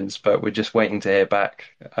questions, but we're just waiting to hear back.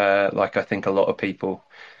 Like I think a lot of people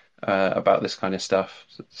about this kind of stuff.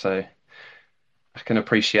 So I can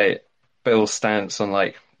appreciate Bill's stance on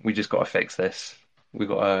like we just got to fix this. We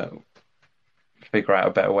got to figure out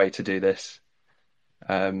a better way to do this.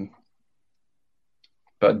 But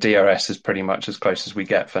DRS is pretty much as close as we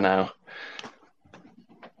get for now.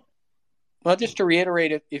 Well, just to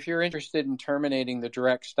reiterate, if you're interested in terminating the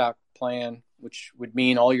direct stock plan, which would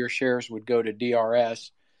mean all your shares would go to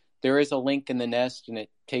DRS, there is a link in the nest, and it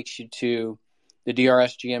takes you to the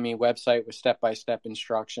DRS GME website with step-by-step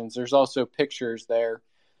instructions. There's also pictures there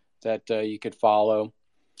that you could follow.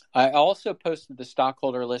 I also posted the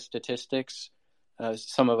stockholder list statistics,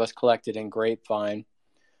 some of us collected in Grapevine.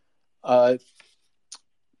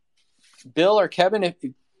 Bill or Kevin,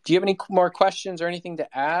 do you have any more questions or anything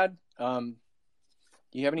to add? Do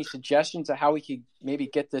you have any suggestions of how we could maybe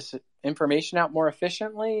get this information out more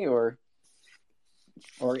efficiently, or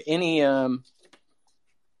any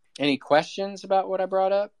questions about what I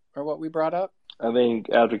brought up or what we brought up? I think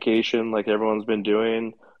advocation, like everyone's been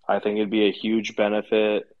doing, I think it'd be a huge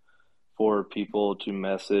benefit for people to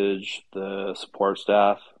message the support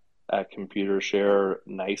staff at ComputerShare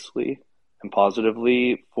nicely and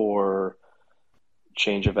positively for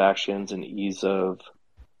change of actions and ease of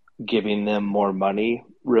giving them more money,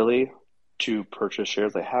 really, to purchase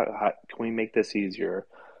shares. Like, how can we make this easier?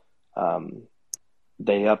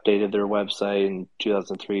 They updated their website in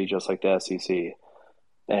 2003, just like the SEC.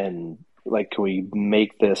 And, like, can we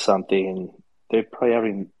make this something? They probably haven't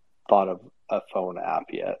even thought of a phone app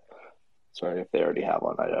yet. Sorry if they already have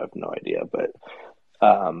one. I have no idea. But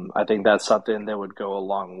I think that's something that would go a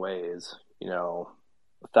long ways.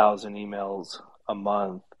 1,000 emails a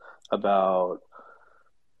month about,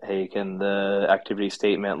 hey, can the activity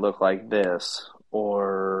statement look like this?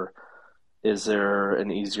 Or is there an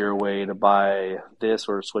easier way to buy this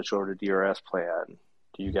or switch over to DRS plan?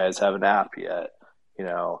 Do you guys have an app yet?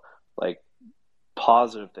 Like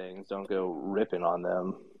positive things, don't go ripping on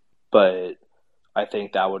them. But I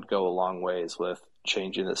think that would go a long ways with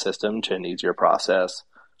changing the system to an easier process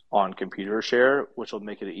on ComputerShare, which will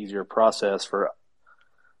make it an easier process for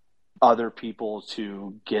other people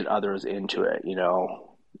to get others into it.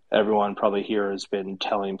 Everyone probably here has been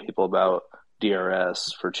telling people about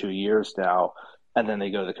DRS for 2 years now, and then they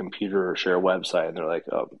go to the ComputerShare website and they're like,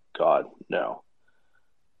 oh God, no.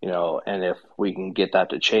 And if we can get that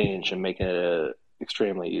to change and make it an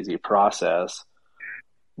extremely easy process,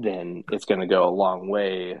 then it's going to go a long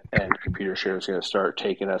way, and ComputerShare is going to start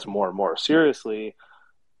taking us more and more seriously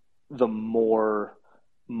the more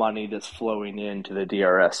money that's flowing into the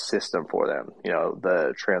DRS system for them,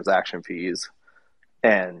 the transaction fees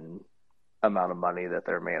and amount of money that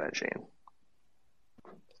they're managing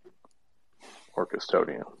or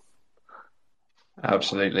custodian.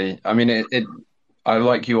 Absolutely. I mean, I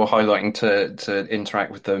like you highlighting to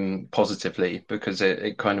interact with them positively, because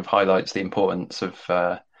it kind of highlights the importance of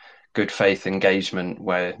good faith engagement,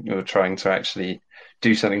 where you're trying to actually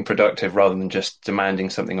do something productive rather than just demanding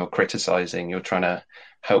something or criticizing. You're trying to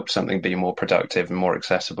help something be more productive and more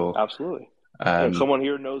accessible. Absolutely. If someone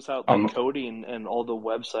here knows how coding and all the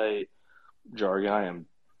website jargon,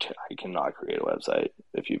 I cannot create a website.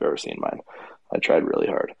 If you've ever seen mine, I tried really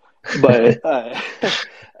hard. But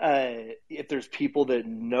if there's people that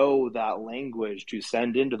know that language to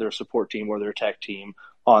send into their support team or their tech team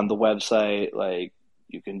on the website, like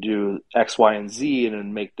you can do X, Y, and Z and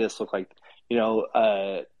then make this look like,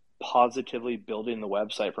 positively building the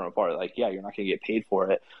website from afar. Like, yeah, you're not going to get paid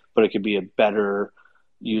for it, but it could be a better,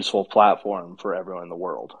 useful platform for everyone in the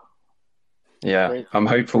world. Yeah, great. I'm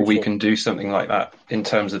hopeful we can do something like that in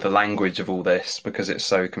terms of the language of all this, because it's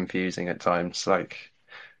so confusing at times. Like,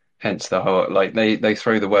 hence the whole, like they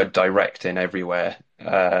throw the word direct in everywhere,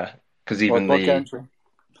 because even book entry.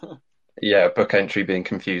 Yeah, book entry being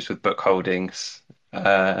confused with book holdings.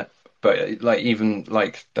 But like even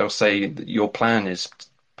like they'll say that your plan is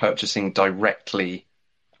purchasing directly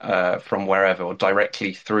from wherever, or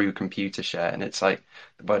directly through ComputerShare, and it's like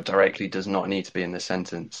the word directly does not need to be in the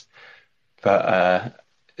sentence. But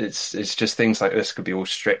it's just things like this could be all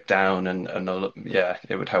stripped down, and yeah,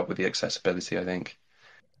 it would help with the accessibility, I think.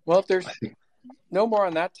 Well, if there's no more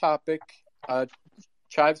on that topic,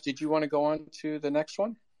 Chives, did you want to go on to the next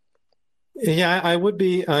one? Yeah, I would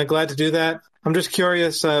be glad to do that. I'm just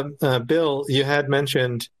curious, Bill, you had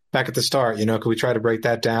mentioned back at the start, could we try to break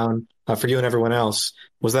that down for you and everyone else.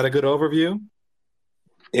 Was that a good overview?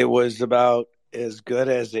 It was about as good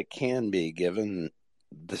as it can be given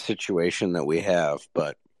the situation that we have,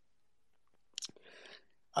 but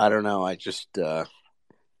I don't know. I just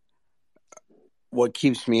what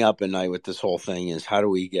keeps me up at night with this whole thing is how do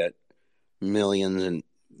we get millions and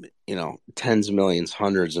tens of millions,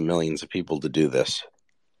 hundreds of millions of people to do this?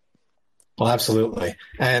 Well, absolutely,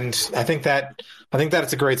 and I think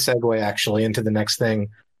that's a great segue actually into the next thing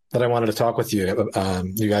that I wanted to talk with you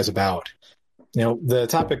guys about. The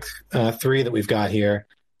topic 3 that we've got here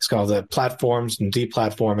is called the platforms and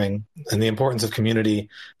deplatforming and the importance of community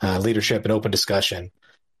leadership and open discussion.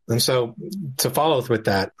 And so to follow with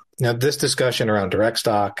that, this discussion around direct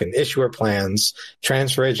stock and issuer plans,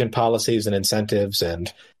 transfer agent policies and incentives,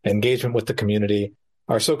 and engagement with the community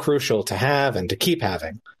are so crucial to have and to keep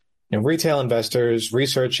having. Retail investors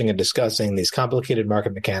researching and discussing these complicated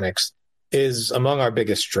market mechanics is among our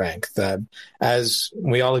biggest strength. As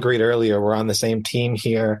we all agreed earlier, we're on the same team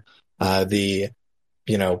here. The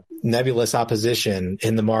nebulous opposition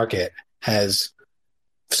in the market has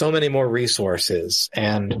so many more resources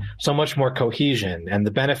and so much more cohesion and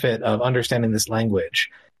the benefit of understanding this language.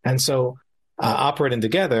 And so operating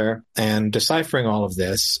together and deciphering all of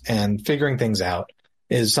this and figuring things out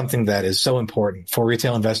is something that is so important for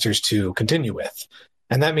retail investors to continue with.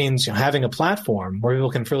 And that means having a platform where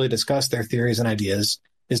people can freely discuss their theories and ideas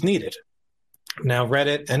is needed. Now,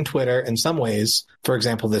 Reddit and Twitter, in some ways, for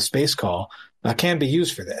example, this space call, can be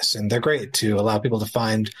used for this. And they're great to allow people to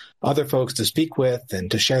find other folks to speak with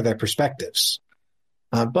and to share their perspectives.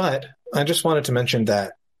 But I just wanted to mention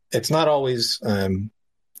that it's not always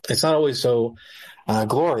so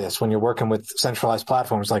glorious when you're working with centralized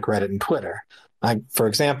platforms like Reddit and Twitter. For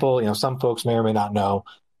example, some folks may or may not know,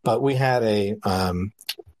 but we had a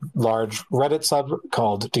large Reddit sub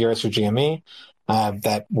called DRS or GME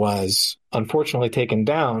that was unfortunately taken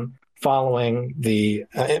down following the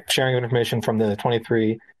sharing of information from the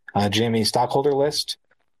 23 GME stockholder list.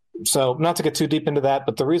 So not to get too deep into that,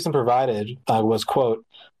 but the reason provided was, quote,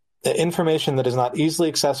 information that is not easily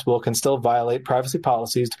accessible can still violate privacy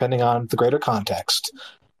policies depending on the greater context.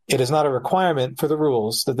 It is not a requirement for the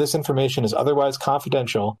rules that this information is otherwise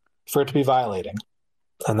confidential for it to be violating.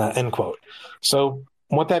 And that end quote. So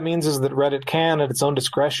what that means is that Reddit can, at its own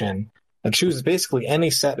discretion, choose basically any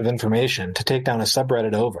set of information to take down a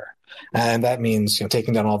subreddit over. And that means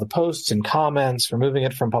taking down all the posts and comments, removing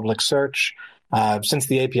it from public search. Since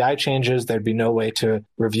the API changes, there'd be no way to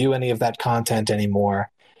review any of that content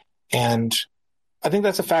anymore. And I think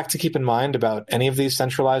that's a fact to keep in mind about any of these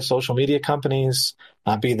centralized social media companies,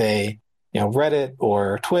 be they Reddit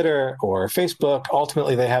or Twitter or Facebook.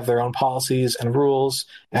 Ultimately, they have their own policies and rules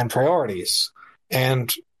and priorities.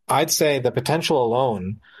 And I'd say the potential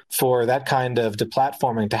alone for that kind of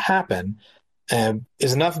deplatforming to happen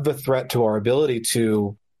is enough of a threat to our ability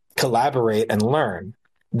to collaborate and learn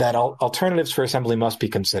that alternatives for assembly must be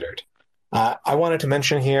considered. I wanted to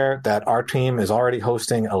mention here that our team is already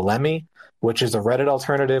hosting a Lemmy, which is a Reddit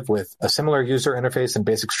alternative with a similar user interface and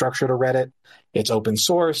basic structure to Reddit. It's open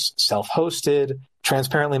source, self-hosted,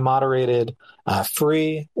 transparently moderated,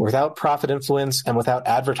 free, without profit influence, and without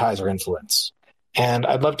advertiser influence. And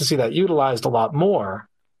I'd love to see that utilized a lot more,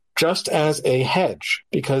 just as a hedge,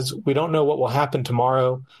 because we don't know what will happen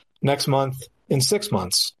tomorrow, next month, in 6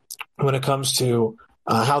 months, when it comes to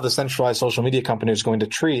how the centralized social media company is going to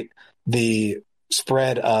treat the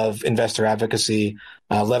spread of investor advocacy,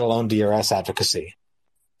 let alone DRS advocacy.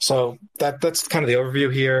 So that's kind of the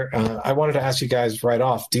overview here. I wanted to ask you guys right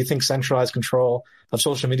off, do you think centralized control of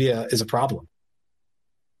social media is a problem?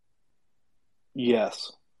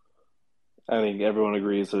 Yes. I think everyone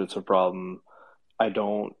agrees that it's a problem. I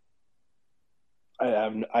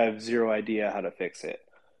have zero idea how to fix it.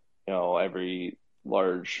 Every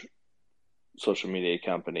large social media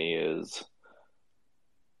company is,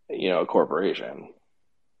 a corporation,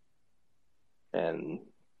 and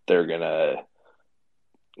they're going to,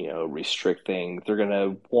 restrict things. They're going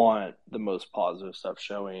to want the most positive stuff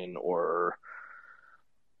showing, or,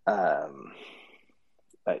 I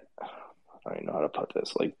don't even know how to put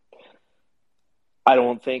this. I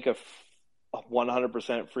don't think a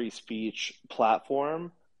 100% free speech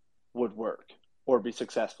platform would work or be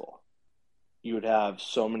successful. You would have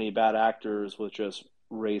so many bad actors with just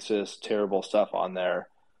racist, terrible stuff on there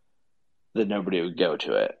that nobody would go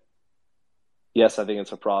to it. Yes, I think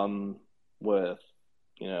it's a problem with,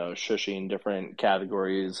 shushing different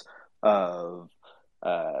categories of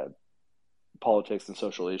politics and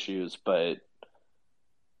social issues, but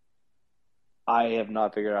I have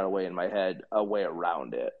not figured out a way in my head, a way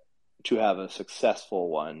around it to have a successful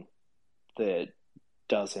one that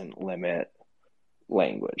doesn't limit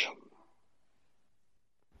language.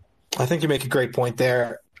 I think you make a great point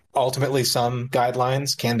there. Ultimately, some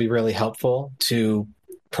guidelines can be really helpful to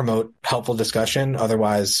promote helpful discussion.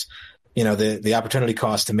 Otherwise, the opportunity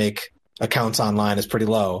cost to make accounts online is pretty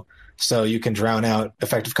low. So you can drown out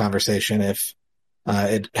effective conversation if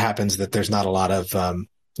it happens that there's not a lot of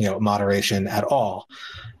moderation at all.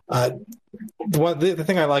 The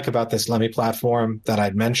thing I like about this Lemmy platform that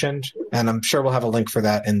I'd mentioned, and I'm sure we'll have a link for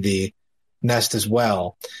that in the Nest as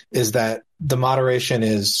well, is that the moderation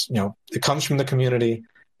is, it comes from the community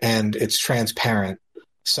and it's transparent.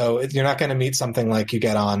 So you're not going to meet something like you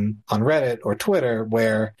get on Reddit or Twitter,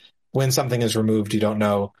 where when something is removed, you don't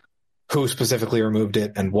know who specifically removed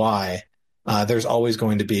it and why. There's always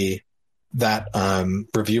going to be that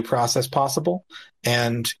review process possible.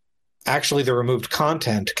 And actually, the removed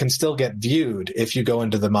content can still get viewed if you go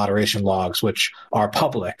into the moderation logs, which are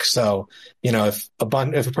public. So, if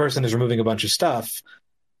a person is removing a bunch of stuff,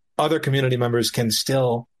 other community members can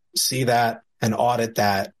still see that and audit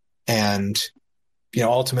that and,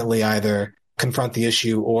 ultimately either confront the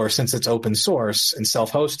issue or, since it's open source and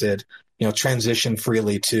self-hosted, transition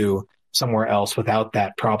freely to somewhere else without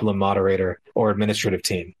that problem moderator or administrative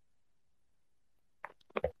team.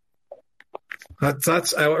 I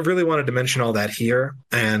really wanted to mention all that here,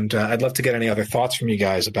 and I'd love to get any other thoughts from you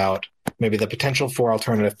guys about maybe the potential for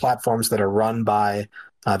alternative platforms that are run by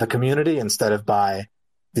the community instead of by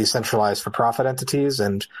the centralized for-profit entities,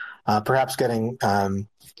 and perhaps getting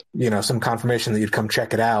some confirmation that you'd come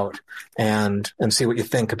check it out and see what you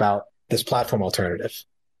think about this platform alternative.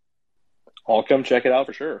 I'll come check it out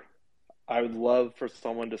for sure. I would love for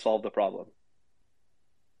someone to solve the problem.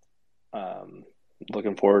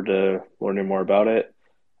 Looking forward to learning more about it.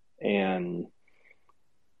 And,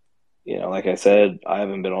 like I said, I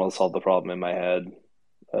haven't been able to solve the problem in my head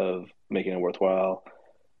of making it worthwhile.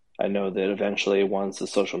 I know that eventually, once the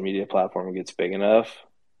social media platform gets big enough,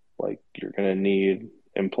 you're going to need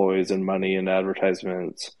employees and money and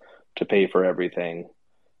advertisements to pay for everything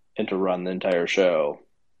and to run the entire show.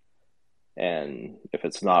 And if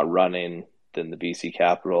it's not running, then the VC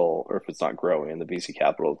capital, or if it's not growing, the VC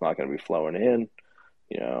capital is not going to be flowing in.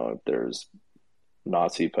 If there's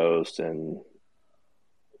Nazi posts and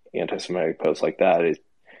anti-Semitic posts like that,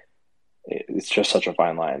 it's just such a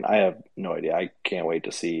fine line. I have no idea. I can't wait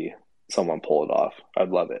to see someone pull it off. I'd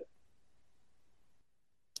love it.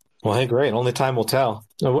 Well, hey, great. Only time will tell.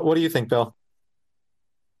 What do you think, Bill?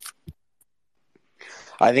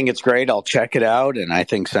 I think it's great. I'll check it out. And I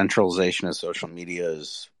think centralization of social media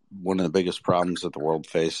is one of the biggest problems that the world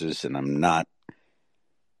faces. And I'm not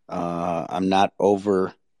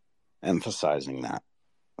over emphasizing that.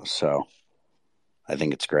 So I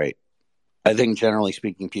think it's great. I think generally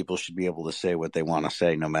speaking, people should be able to say what they want to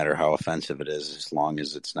say, no matter how offensive it is, as long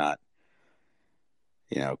as it's not,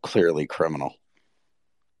 clearly criminal.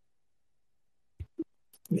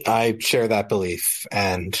 I share that belief.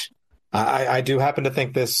 And I do happen to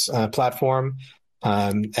think this platform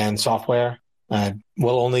and software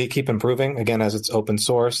will only keep improving, again, as it's open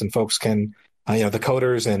source and folks can, the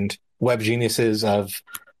coders and web geniuses of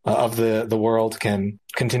the world can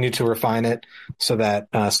continue to refine it so that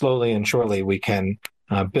slowly and surely we can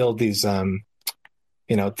build these,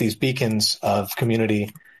 these beacons of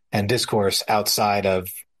community and discourse outside of,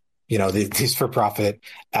 these for-profit,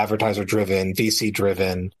 advertiser-driven,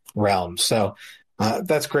 VC-driven realms. So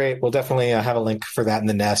that's great. We'll definitely have a link for that in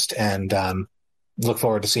the Nest and look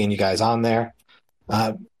forward to seeing you guys on there.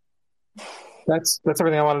 That's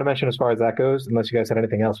everything I wanted to mention as far as that goes. Unless you guys had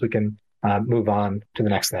anything else, we can move on to the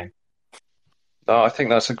next thing. I think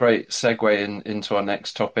that's a great segue into our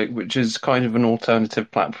next topic, which is kind of an alternative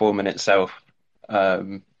platform in itself.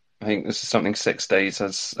 I think this is something 6 Days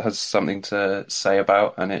has something to say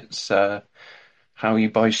about, and it's how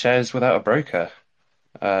you buy shares without a broker.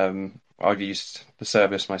 I've used the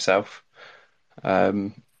service myself,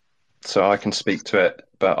 so I can speak to it,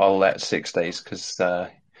 but I'll let 6 Days because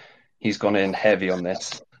he's gone in heavy on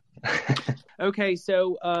this. Okay,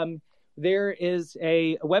 so there is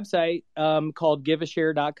a website called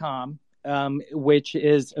giveashare.com, which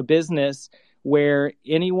is a business where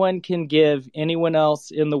anyone can give anyone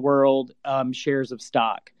else in the world shares of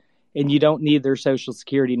stock. And you don't need their social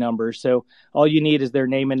security number. So all you need is their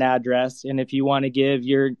name and address. And if you want to give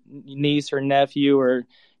your niece or nephew or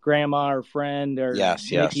grandma or friend or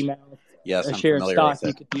Mickey Mouse a share of stock,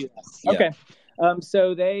 you could do that. Yeah. Okay.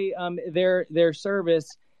 So they their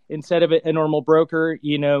service, instead of a normal broker,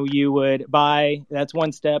 you would buy, that's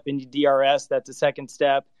one step, and DRS, that's a second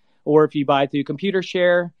step. Or if you buy through computer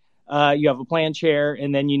share, you have a plan share,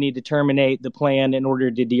 and then you need to terminate the plan in order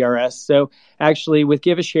to DRS. So actually, with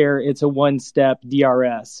Give a Share, it's a one-step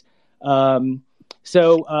DRS.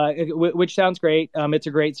 Which sounds great. It's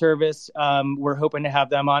a great service. We're hoping to have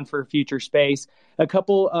them on for future space. A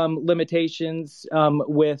couple limitations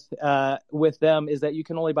with them is that you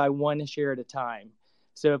can only buy one share at a time.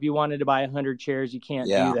 So if you wanted to buy 100 shares, you can't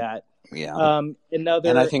do that. Yeah. And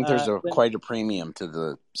I think there's quite a premium to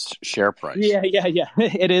the share price. Yeah.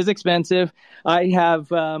 It is expensive. I have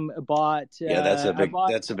bought.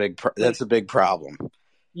 That's a big problem.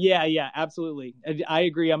 Yeah, absolutely. I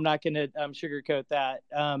agree. I'm not going to sugarcoat that.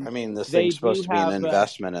 This thing's supposed to be an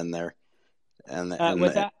investment in there,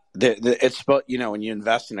 what's that? It's supposed, when you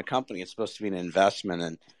invest in a company, it's supposed to be an investment,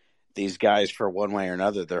 and these guys, for one way or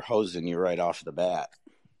another, they're hosing you right off the bat.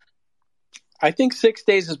 I think 6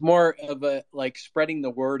 days is more of a spreading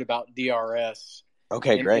the word about DRS.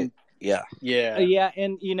 Okay, great. Yeah.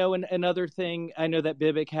 And another thing I know that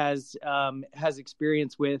Bibic has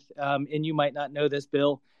experience with, and you might not know this,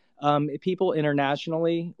 Bill. People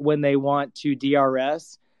internationally, when they want to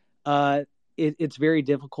DRS, it's very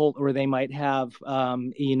difficult, or they might have a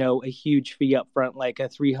huge fee up front, like a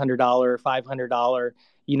 $300,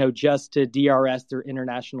 $500, just to DRS their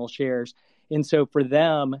international shares. And so for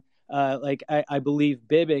them, I believe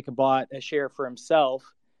Bibic bought a share for himself,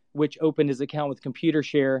 which opened his account with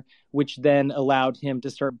ComputerShare, which then allowed him to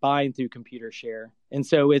start buying through ComputerShare. And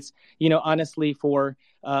so it's, honestly, for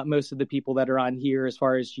most of the people that are on here, as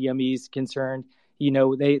far as GME is concerned,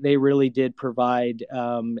 they really did provide,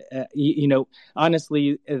 honestly,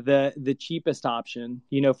 the cheapest option,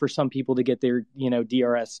 for some people to get their,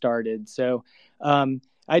 DRS started. So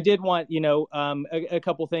I did want, a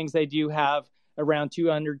couple things. They do have around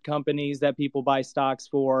 200 companies that people buy stocks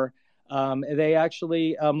for. They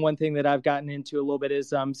actually, one thing that I've gotten into a little bit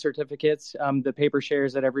is certificates, the paper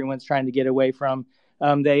shares that everyone's trying to get away from.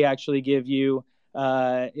 They actually give you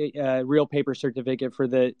a real paper certificate for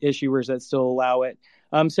the issuers that still allow it.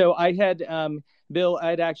 So I had, Bill,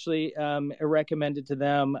 I'd actually recommended to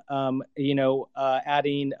them,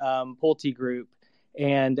 adding Pulte Group.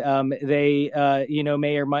 And they,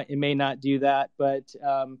 may or may not do that, but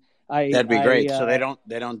that'd be great. So they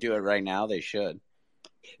don't do it right now. They should.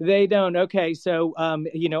 They don't. Okay. So,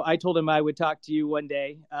 I told them I would talk to you one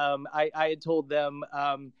day. I had told them,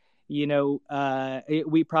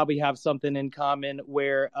 we probably have something in common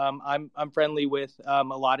where I'm friendly with a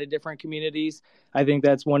lot of different communities. I think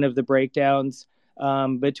that's one of the breakdowns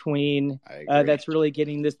between that's really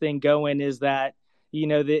getting this thing going, is that,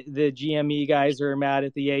 the GME guys are mad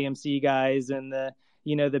at the AMC guys and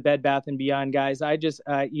the Bed Bath and Beyond guys. I just,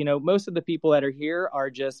 most of the people that are here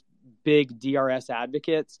are just big DRS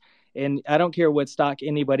advocates. And I don't care what stock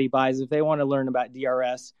anybody buys. If they want to learn about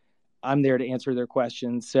DRS, I'm there to answer their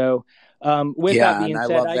questions. So with that being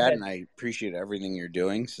said, I love that, and I appreciate everything you're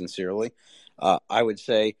doing, sincerely. I would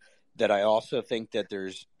say that I also think that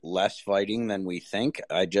there's less fighting than we think.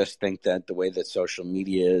 I just think that the way that social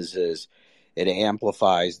media is it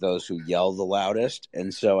amplifies those who yell the loudest.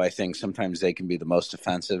 And so I think sometimes they can be the most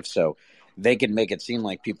offensive. So they can make it seem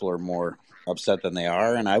like people are more upset than they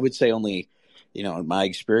are. And I would say only, in my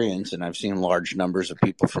experience, and I've seen large numbers of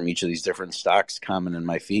people from each of these different stocks comment in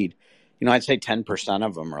my feed, I'd say 10%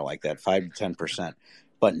 of them are like that, 5 to 10%.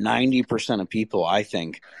 But 90% of people, I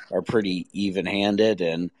think, are pretty even-handed,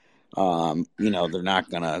 and, they're not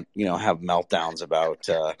going to, have meltdowns about,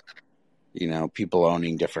 people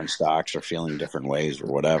owning different stocks or feeling different ways or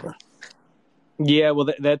whatever. Yeah, well,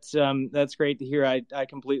 that's great to hear. I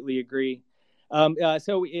completely agree.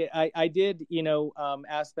 So I did,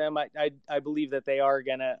 ask them. I believe that they are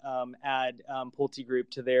going to add Pulte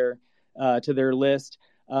Group to their list.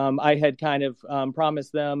 I had kind of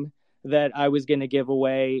promised them that I was going to give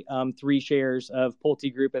away 3 shares of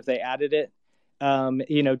Pulte Group if they added it.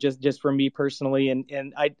 Just for me personally.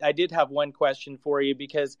 And I did have one question for you,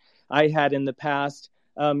 because I had in the past,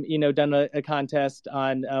 done a contest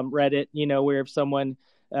on Reddit, where if someone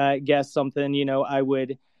guessed something,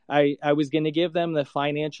 I was going to give them the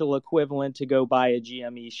financial equivalent to go buy a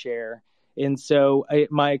GME share. And so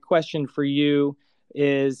my question for you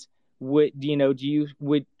is, would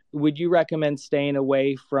you recommend staying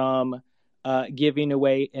away from giving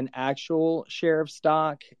away an actual share of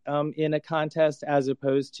stock in a contest, as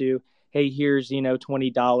opposed to, hey, here's,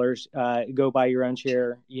 $20, go buy your own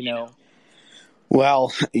share,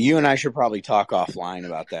 Well, you and I should probably talk offline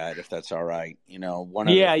about that, if that's all right.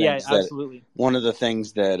 Absolutely. One of the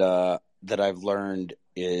things that I've learned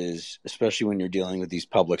is, especially when you're dealing with these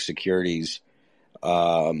public securities,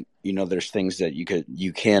 there's things that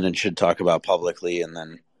you can and should talk about publicly, and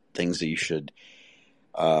then things that you should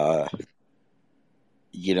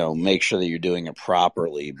make sure that you're doing it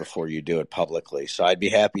properly before you do it publicly. So I'd be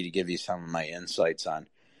happy to give you some of my insights on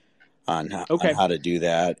how to do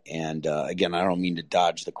that. And again, I don't mean to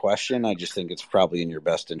dodge the question. I just think it's probably in your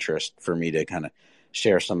best interest for me to kind of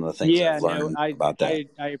share some of the things I've learned about that.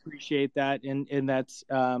 I appreciate that, and that's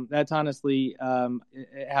honestly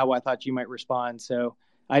how I thought you might respond. So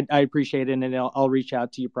I appreciate it, and I'll reach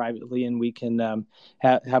out to you privately, and we can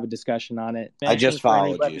have a discussion on it. I just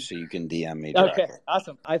followed you, so you can DM me directly. Okay,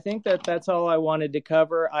 awesome. I think that's all I wanted to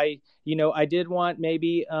cover. I did want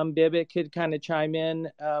maybe Bibic could kind of chime in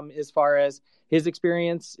as far as his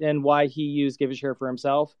experience and why he used Give a Share for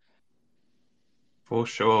himself. For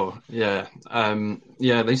sure, yeah.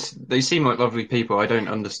 They seem like lovely people. I don't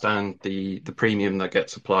understand the premium that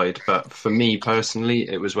gets applied, but for me personally,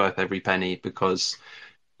 it was worth every penny because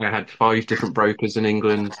I had 5 different brokers in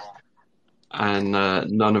England, and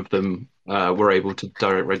none of them were able to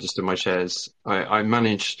direct register my shares. I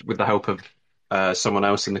managed, with the help of someone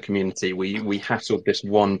else in the community, we hassled this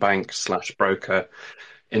one bank/broker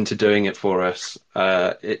into doing it for us.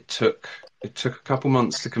 It took a couple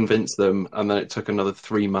months to convince them, and then it took another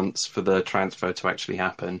 3 months for the transfer to actually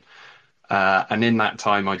happen. And in that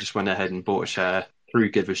time, I just went ahead and bought a share through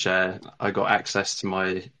Give a Share. I got access to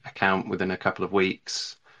my account within a couple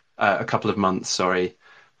of months, sorry.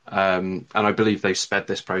 And I believe they've sped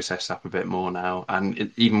this process up a bit more now.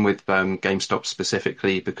 And even with GameStop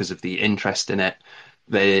specifically, because of the interest in it,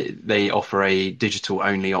 they offer a digital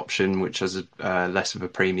only option, which has less of a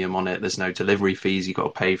premium on it. There's no delivery fees. You've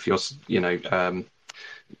got to pay for your,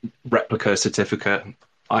 replica certificate.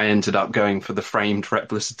 I ended up going for the framed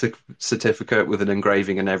replica certificate with an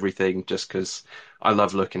engraving and everything, just because I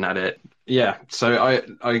love looking at it. Yeah, so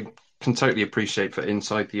I can totally appreciate for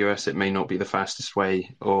inside the US, it may not be the fastest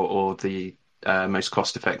way or the most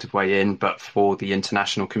cost-effective way in, but for the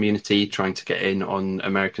international community trying to get in on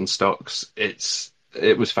American stocks,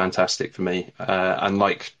 it was fantastic for me. And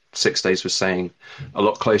like 6 Days was saying, a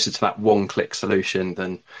lot closer to that one-click solution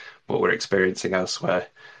than what we're experiencing elsewhere.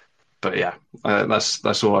 But yeah,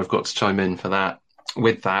 that's all I've got to chime in for that.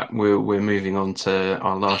 With that, we're moving on to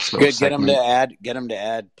our last little segment. Get them to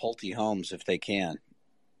add Pulte homes if they can.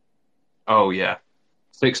 Oh yeah,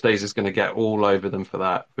 6 Days is going to get all over them for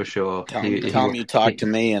that for sure. Tell him you talk to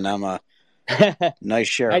me, and I'm a nice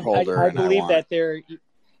shareholder. I believe that they're,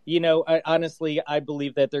 honestly, I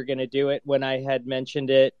believe that they're going to do it. When I had mentioned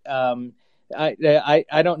it,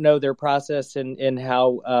 I don't know their process and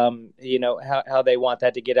how how they want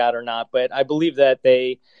that to get out or not, but I believe that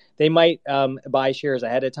they might buy shares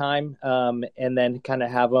ahead of time and then kind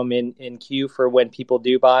of have them in queue for when people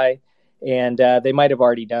do buy. And they might have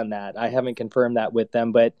already done that. I haven't confirmed that with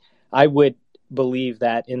them, but I would believe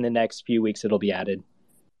that in the next few weeks it'll be added.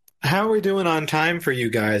 How are we doing on time for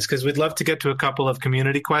you guys? Because we'd love to get to a couple of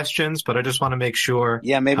community questions, but I just want to make sure.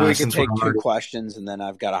 Yeah, maybe we can take 2 questions, and then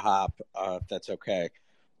I've got to hop, if that's okay.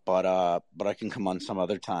 But I can come on some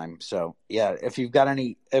other time. So, yeah, if you've got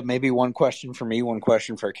any, maybe one question for me, one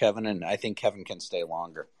question for Kevin, and I think Kevin can stay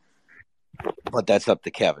longer. But that's up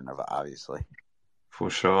to Kevin, obviously. For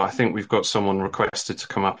sure. I think we've got someone requested to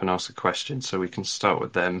come up and ask a question, so we can start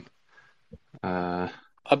with them.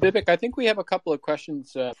 Bibic, I think we have a couple of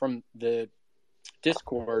questions from the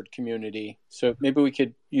Discord community, so maybe we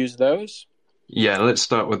could use those. Yeah, let's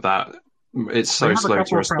start with that. It's so slow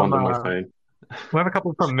to respond on my phone. We have a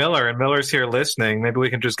couple from Miller, and Miller's here listening. Maybe we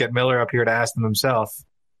can just get Miller up here to ask them himself.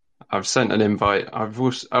 I've sent an invite.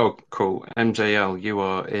 Oh, cool. MJL, you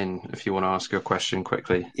are in if you want to ask your question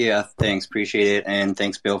quickly. Yeah, thanks. Appreciate it. And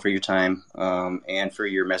thanks, Bill, for your time and for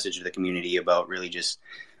your message to the community about really just,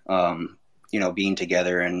 being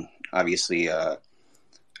together and obviously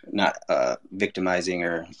not victimizing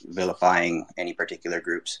or vilifying any particular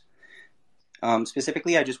groups.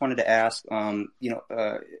 Specifically, I just wanted to ask,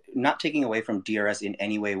 not taking away from DRS in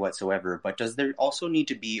any way whatsoever, but does there also need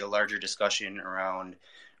to be a larger discussion around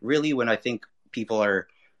really when I think people are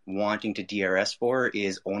wanting to DRS for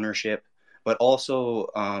is ownership, but also,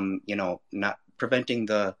 not preventing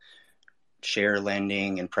the share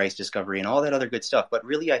lending and price discovery and all that other good stuff. But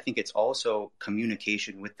really, I think it's also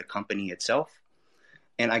communication with the company itself.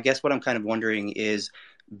 And I guess what I'm kind of wondering is,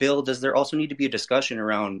 Bill, does there also need to be a discussion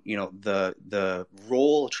around, the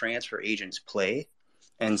role transfer agents play,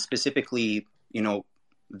 and specifically,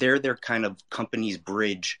 they're their kind of company's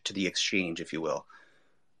bridge to the exchange, if you will.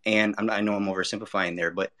 And I know I'm oversimplifying there,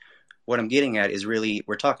 but what I'm getting at is really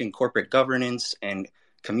we're talking corporate governance and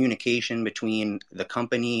communication between the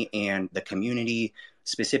company and the community,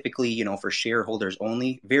 specifically, for shareholders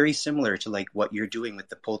only, very similar to like what you're doing with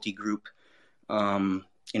the Pulte group.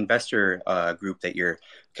 investor group that you're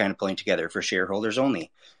kind of pulling together for shareholders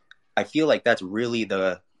only. I feel like that's really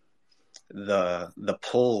the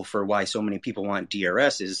pull for why so many people want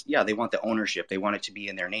DRS is, yeah, they want the ownership, they want it to be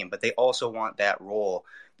in their name, but they also want that role.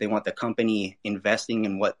 They want the company investing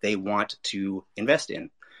in what they want to invest in.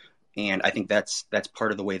 And I think that's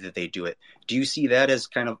part of the way that they do it. Do you see that as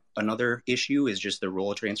kind of another issue, is just the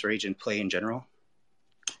role a transfer agent play in general?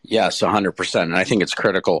 Yes, 100%. And I think it's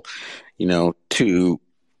critical, to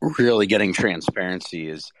really getting transparency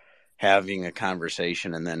is having a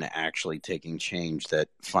conversation and then actually taking change that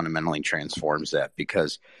fundamentally transforms that.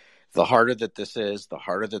 Because the harder that this is, the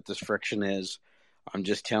harder that this friction is, I'm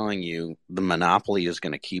just telling you, the monopoly is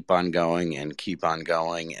going to keep on going and keep on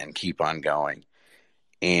going and keep on going.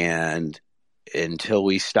 And until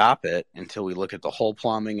we stop it, until we look at the whole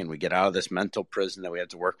plumbing and we get out of this mental prison that we have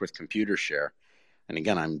to work with computer share. And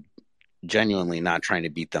again, I'm genuinely not trying to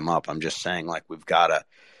beat them up. I'm just saying, like, we've got to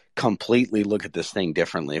completely look at this thing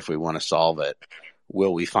differently if we want to solve it.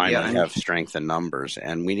 Will we finally have strength in numbers?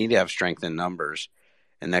 And we need to have strength in numbers.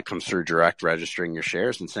 And that comes through direct registering your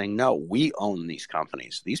shares and saying, no, we own these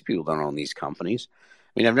companies. These people don't own these companies.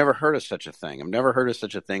 I mean, I've never heard of such a thing. I've never heard of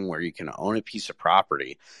such a thing where you can own a piece of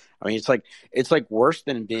property. I mean, it's like worse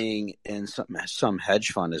than being in some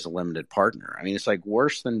hedge fund as a limited partner. I mean, it's like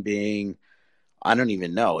worse than being, I don't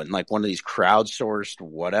even know, in like one of these crowdsourced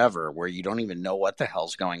whatever where you don't even know what the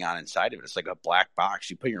hell's going on inside of it. It's like a black box.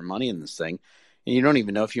 You put your money in this thing and you don't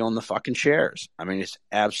even know if you own the fucking shares. I mean, it's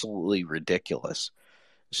absolutely ridiculous.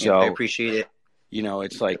 So I appreciate it.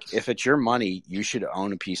 It's like, if it's your money, you should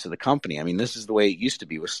own a piece of the company. I mean, this is the way it used to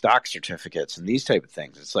be with stock certificates and these type of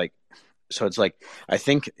things. It's like, I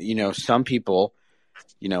think, some people,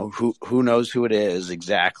 who knows who it is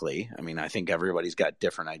exactly. I mean, I think everybody's got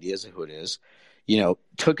different ideas of who it is,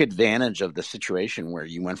 took advantage of the situation where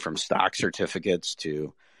you went from stock certificates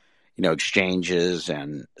to, exchanges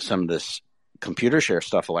and some of this computer share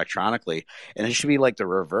stuff electronically. And it should be like the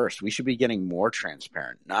reverse. We should be getting more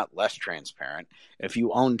transparent, not less transparent. If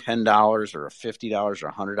you own $10 or $50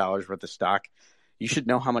 or $100 worth of stock, you should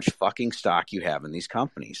know how much fucking stock you have in these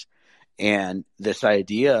companies. And this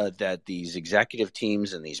idea that these executive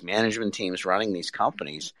teams and these management teams running these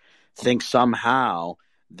companies think somehow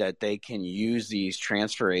that they can use these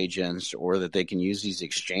transfer agents or that they can use these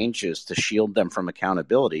exchanges to shield them from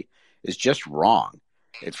accountability is just wrong.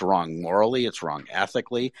 It's wrong morally, it's wrong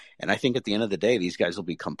ethically, and I think at the end of the day, these guys will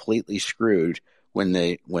be completely screwed when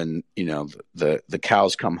the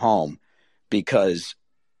cows come home, because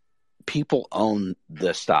people own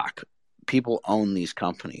the stock. People own these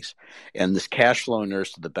companies, and this cash flow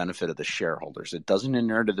inures to the benefit of the shareholders. It doesn't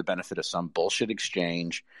inure to the benefit of some bullshit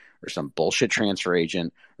exchange or some bullshit transfer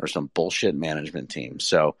agent or some bullshit management team.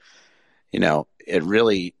 So, it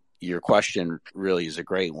really, your question really is a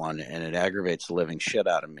great one, and it aggravates the living shit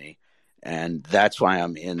out of me. And that's why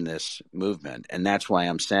I'm in this movement. And that's why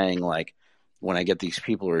I'm saying, like, when I get these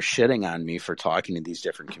people who are shitting on me for talking to these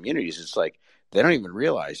different communities, it's like, they don't even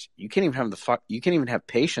realize you can't even have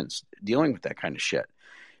patience dealing with that kind of shit.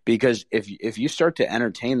 Because if you start to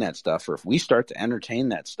entertain that stuff, or if we start to entertain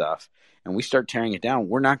that stuff and we start tearing it down,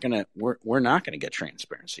 we're not gonna get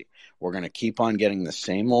transparency. We're gonna keep on getting the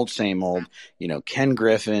same old, Ken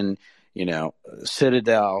Griffin,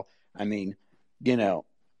 Citadel. I mean,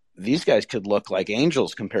 these guys could look like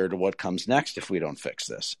angels compared to what comes next if we don't fix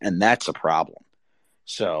this, and that's a problem.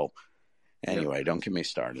 So anyway, Don't get me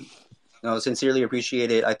started. No, sincerely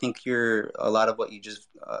appreciate it. I think a lot of what you just,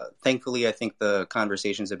 thankfully, I think the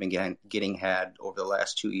conversations have been getting had over the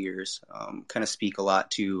last 2 years kind of speak a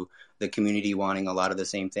lot to the community wanting a lot of the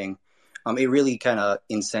same thing. It really kind of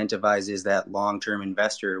incentivizes that long-term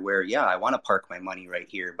investor where, yeah, I want to park my money right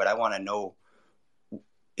here, but I want to know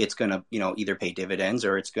it's going to, either pay dividends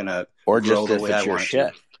or it's going to grow the way I want it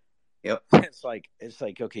to. Yep. It's like,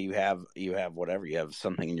 okay, you have whatever, you have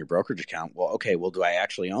something in your brokerage account. Well, okay, do I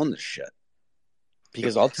actually own this shit?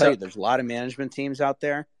 Because I'll tell you, there's a lot of management teams out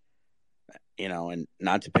there, and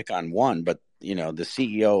not to pick on one, but the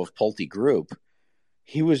CEO of Pulte Group,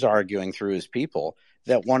 he was arguing through his people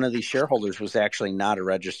that one of these shareholders was actually not a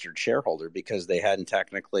registered shareholder because they hadn't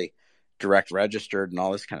technically direct registered and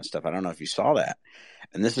all this kind of stuff. I don't know if you saw that.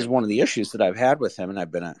 And this is one of the issues that I've had with him, and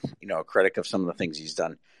I've been a critic of some of the things he's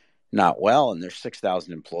done not well, and there's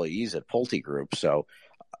 6,000 employees at Pulte Group. So,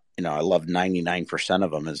 I love 99%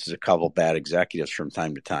 of them. There's a couple bad executives from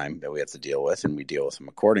time to time that we have to deal with, and we deal with them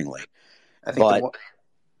accordingly.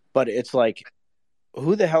 But it's like,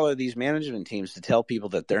 who the hell are these management teams to tell people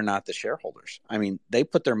that they're not the shareholders? I mean, they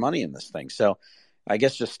put their money in this thing. So I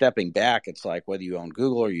guess just stepping back, it's like whether you own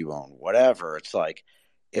Google or you own whatever, it's like,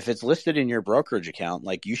 if it's listed in your brokerage account,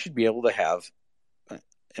 like you should be able to have,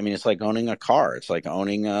 I mean, it's like owning a car. It's like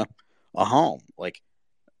owning a home. Like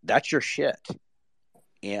that's your shit.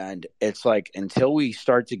 And it's like, until we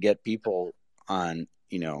start to get people on,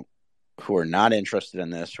 who are not interested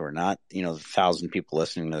in this, who are not, the 1,000 people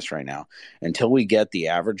listening to this right now, until we get the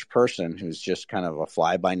average person who's just kind of a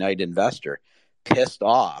fly by night investor pissed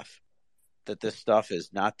off that this stuff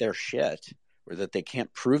is not their shit, or that they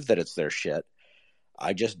can't prove that it's their shit,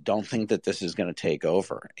 I just don't think that this is going to take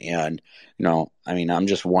over. And, I mean, I'm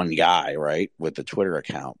just one guy, right, with the Twitter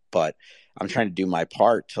account, but I'm trying to do my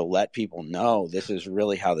part to let people know this is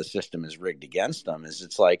really how the system is rigged against them. Is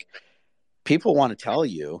it's like people want to tell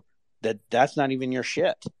you that that's not even your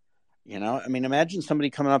shit. I mean, imagine somebody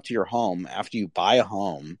coming up to your home after you buy a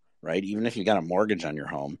home, right? Even if you got a mortgage on your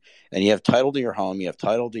home and you have title to your home, you have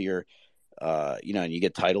title to your, and you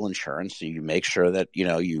get title insurance. So you make sure that,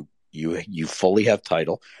 you fully have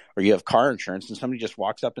title, or you have car insurance, and somebody just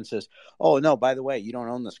walks up and says, oh, no, by the way, you don't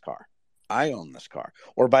own this car. I own this car.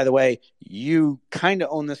 Or by the way, you kind of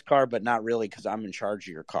own this car, but not really, because I'm in charge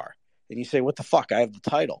of your car. And you say, what the fuck? I have the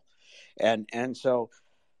title. And so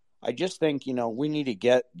I just think, we need to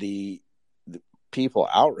get the people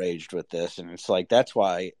outraged with this. And it's like, that's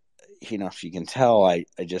why, if you can tell, I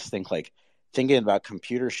just think like thinking about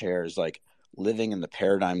computer shares, like living in the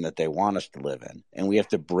paradigm that they want us to live in. And we have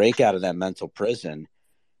to break out of that mental prison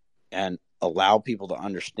and allow people to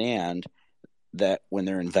understand that when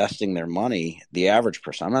they're investing their money, the average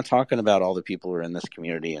person, I'm not talking about all the people who are in this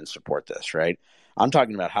community and support this, right? I'm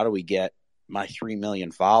talking about how do we get my 3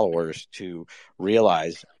 million followers to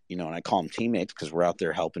realize, and I call them teammates because we're out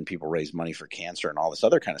there helping people raise money for cancer and all this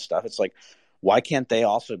other kind of stuff. It's like, why can't they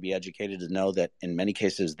also be educated to know that in many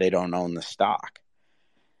cases they don't own the stock?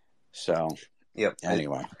 So, yep.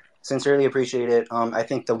 Anyway. Sincerely appreciate it. I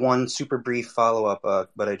think the one super brief follow-up,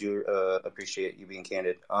 but I do appreciate you being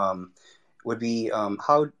candid, would be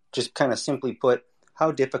how, just kind of simply put,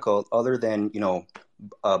 how difficult, other than,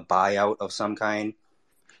 a buyout of some kind,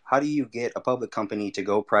 how do you get a public company to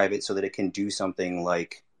go private so that it can do something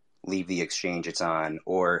like leave the exchange it's on?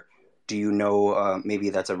 Or do you know, maybe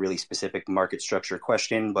that's a really specific market structure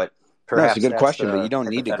question, but perhaps no, it's a good that's question, but you don't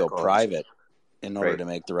need to go hypothetical. private in order Right. to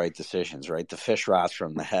make the right decisions, right? The fish rots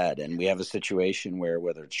from the head. And we have a situation where,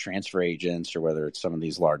 whether it's transfer agents or whether it's some of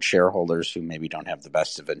these large shareholders who maybe don't have the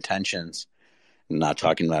best of intentions, I'm not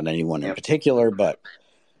talking about anyone in particular, but,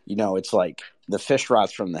 it's like the fish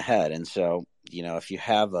rots from the head. And so, if you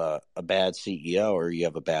have a bad CEO, or you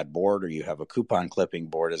have a bad board, or you have a coupon clipping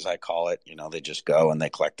board, as I call it, they just go and they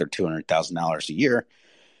collect their $200,000 a year,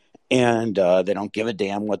 and they don't give a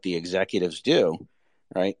damn what the executives do,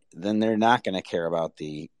 right? Then they're not going to care about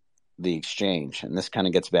the exchange. And this kind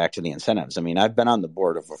of gets back to the incentives. I mean, I've been on the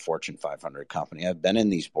board of a Fortune 500 company. I've been in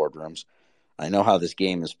these boardrooms. I know how this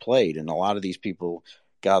game is played. And a lot of these people,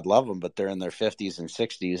 God love them, but they're in their 50s and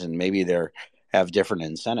 60s, and maybe they're have different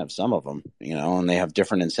incentives, some of them, and they have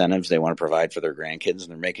different incentives they want to provide for their grandkids, and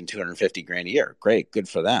they're making $250,000 a year. Great, good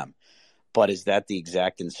for them. But is that the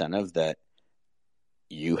exact incentive that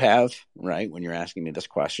you have, right? When you're asking me this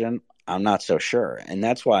question, I'm not so sure. And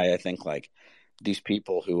that's why I think like these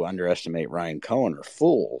people who underestimate Ryan Cohen are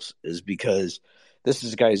fools, is because this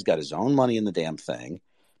is a guy who's got his own money in the damn thing.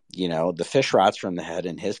 The fish rots from the head.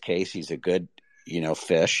 In his case, he's a good,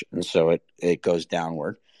 fish. And so it goes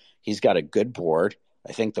downward. He's got a good board.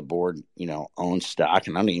 I think the board, owns stock,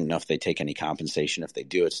 and I don't even know if they take any compensation. If they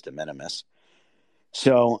do, it's de minimis.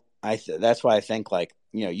 So that's why I think like,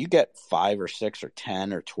 you get 5 or 6 or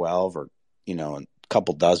 10 or 12 or, a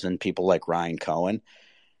couple dozen people like Ryan Cohen,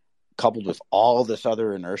 coupled with all this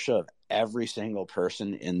other inertia of every single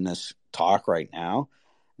person in this talk right now.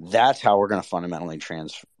 That's how we're going to fundamentally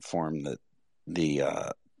transform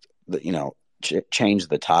change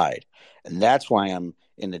the tide. And that's why I'm,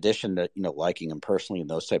 in addition to, liking him personally and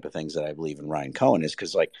those type of things, that I believe in Ryan Cohen, is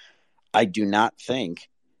because like, I do not think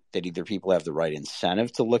that either people have the right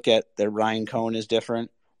incentive to look at that Ryan Cohen is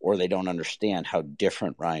different, or they don't understand how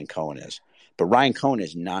different Ryan Cohen is. But Ryan Cohen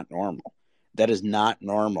is not normal. That is not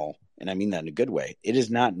normal. And I mean that in a good way. It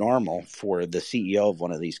is not normal for the CEO of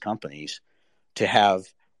one of these companies to have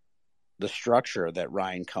the structure that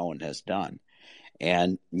Ryan Cohen has done.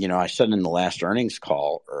 And, I said in the last earnings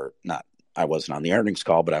call, or not, I wasn't on the earnings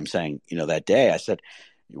call, but I'm saying, that day I said,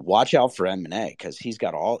 watch out for M&A, because he's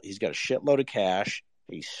got a shitload of cash.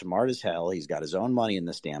 He's smart as hell. He's got his own money in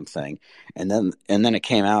this damn thing. And then it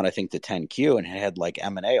came out, I think, the 10Q, and it had like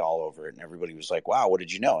M&A all over it. And everybody was like, wow, what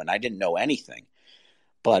did you know? And I didn't know anything.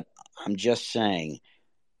 But I'm just saying,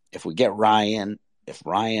 if we get Ryan, if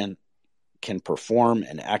Ryan can perform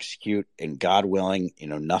and execute, and God willing,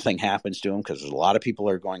 nothing happens to him, because there's a lot of people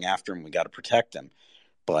that are going after him. We got to protect him.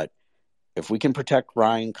 But if we can protect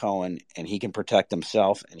Ryan Cohen and he can protect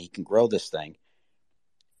himself and he can grow this thing,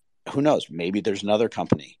 who knows? Maybe there's another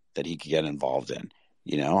company that he could get involved in.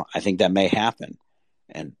 I think that may happen.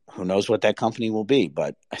 And who knows what that company will be,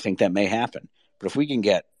 but I think that may happen. But if we can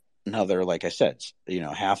get another, like I said,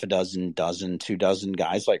 half a dozen, 2 dozen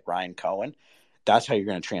guys like Ryan Cohen, that's how you're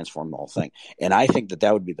going to transform the whole thing. And I think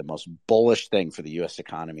that would be the most bullish thing for the U.S.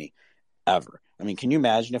 economy ever. I mean, can you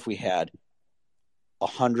imagine if we had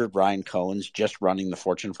 100 Ryan Cohens just running the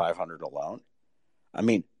Fortune 500 alone? I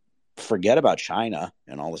mean, forget about China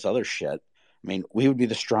and all this other shit. I mean, we would be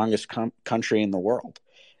the strongest country in the world.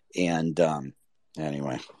 And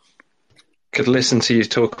anyway. Could listen to you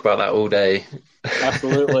talk about that all day.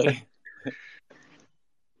 Absolutely.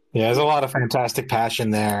 Yeah, there's a lot of fantastic passion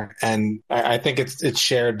there, and I think it's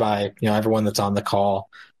shared by everyone that's on the call.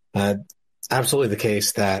 Absolutely the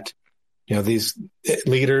case that these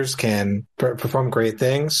leaders can perform great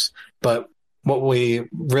things, but what we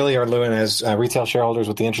really are doing as retail shareholders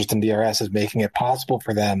with the interest in DRS is making it possible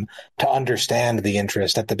for them to understand the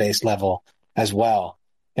interest at the base level as well.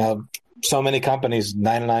 So many companies,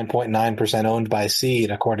 99.9% owned by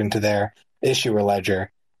seed, according to their issuer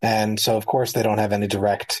ledger. And so, of course, they don't have any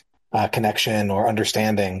direct connection or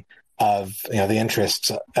understanding of the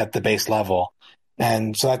interests at the base level.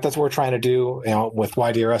 And so that's what we're trying to do with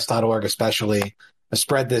ydrs.org, especially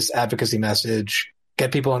spread this advocacy message,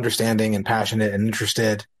 get people understanding and passionate and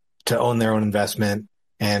interested to own their own investment,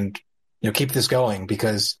 and keep this going,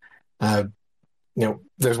 because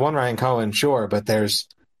there's one Ryan Cohen, sure, but there's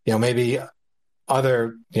maybe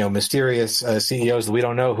other mysterious CEOs that we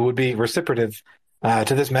don't know who would be reciprocative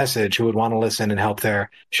to this message, who would want to listen and help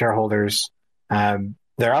their shareholders.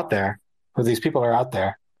 They're out there. These people are out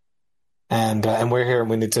there, and we're here, and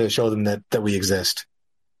we need to show them that we exist.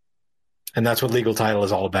 And that's what Legal Title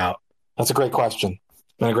is all about. That's a great question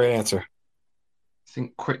and a great answer. I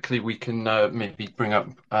think quickly we can maybe bring up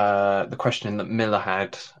the question that Miller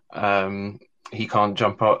had. He can't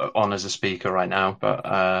jump on as a speaker right now,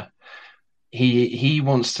 but he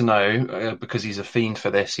wants to know, because he's a fiend for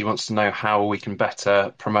this, he wants to know how we can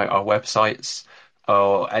better promote our websites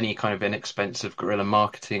or any kind of inexpensive guerrilla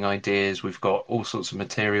marketing ideas. We've got all sorts of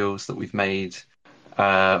materials that we've made,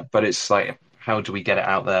 but it's like, how do we get it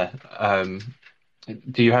out there?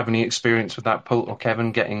 Do you have any experience with that, Pulte or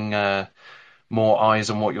Kevin, getting more eyes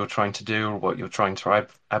on what you're trying to do or what you're trying to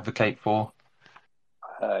advocate for?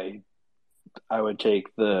 I would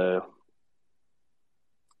take the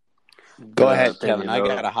Go ahead, Kevin. I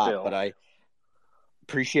got to a hop, but I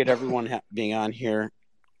appreciate everyone being on here,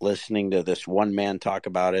 listening to this one man talk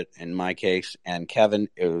about it, in my case. And Kevin,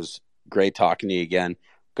 it was great talking to you again.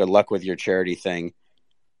 Good luck with your charity thing.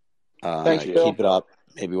 Thanks, keep Bill. it up.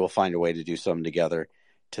 Maybe we'll find a way to do something together.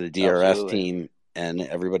 To the DRS Absolutely. team and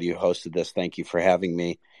everybody who hosted this, thank you for having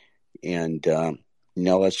me. And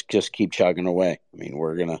let's just keep chugging away. I mean,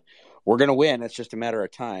 we're gonna win. It's just a matter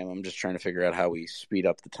of time. I'm just trying to figure out how we speed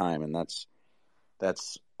up the time, and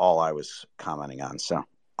that's all I was commenting on. So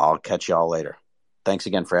I'll catch y'all later. Thanks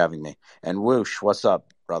again for having me. And Whoosh, what's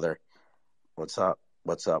up, brother? What's up?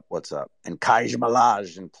 What's up? What's up? And Kaj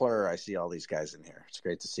Malaj and Plur, I see all these guys in here. It's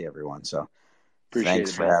great to see everyone. So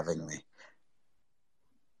thanks for having me.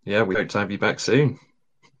 Yeah, we hope to have you back soon.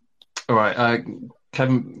 All right,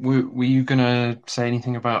 Kevin, were you going to say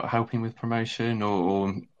anything about helping with promotion,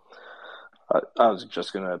 or? I was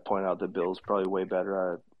just going to point out that Bill's probably way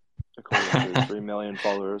better at according to 3 million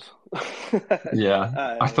followers.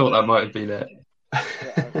 Yeah, I thought that might have been it.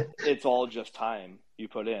 It's all just time you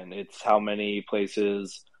put in. It's how many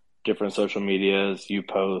places, different social medias you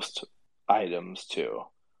post items to.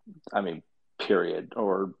 I mean, period.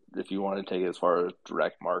 Or if you want to take it as far as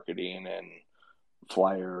direct marketing and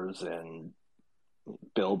flyers and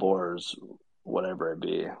billboards, whatever it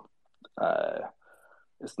be.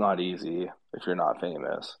 It's not easy if you're not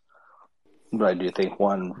famous. But I do think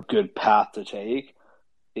one good path to take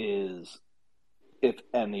is, if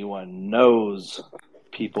anyone knows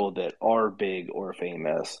people that are big or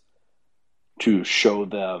famous, to show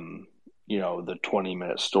them, the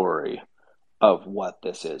 20-minute story of what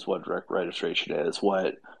this is, what direct registration is,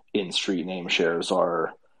 what in-street name shares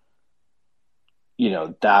are.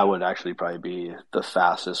 That would actually probably be the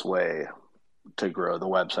fastest way to grow the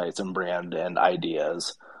websites and brand and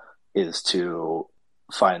ideas, is to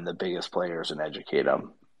find the biggest players and educate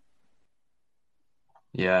them.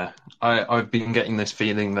 Yeah, I've been getting this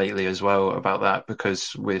feeling lately as well about that,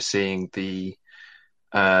 because we're seeing the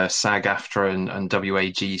SAG-AFTRA and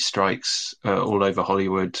WAG strikes all over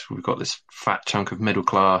Hollywood. We've got this fat chunk of middle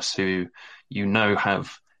class who,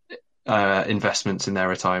 have investments in their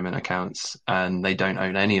retirement accounts, and they don't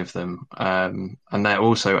own any of them. And they're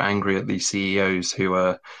also angry at these CEOs who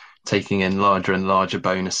are taking in larger and larger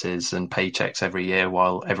bonuses and paychecks every year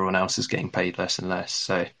while everyone else is getting paid less and less.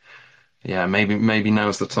 So yeah, maybe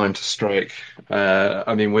now's the time to strike.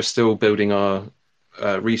 We're still building our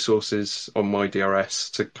resources on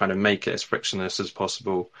YDRS to kind of make it as frictionless as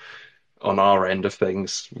possible on our end of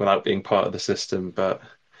things without being part of the system. But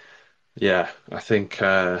yeah, I think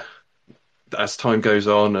as time goes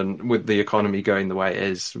on and with the economy going the way it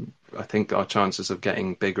is, I think our chances of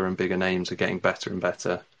getting bigger and bigger names are getting better and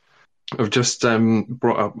better. I've just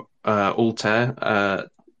brought up Altair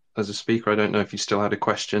as a speaker. I don't know if you still had a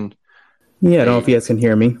question. Yeah, I don't know if you guys can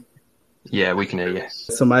hear me. Yeah, we can hear you.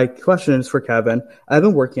 So my question is for Kevin. I've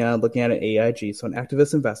been looking at an AIG, so an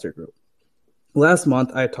activist investor group. Last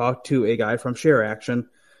month, I talked to a guy from Share Action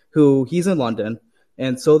he's in London,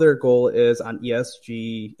 and so their goal is on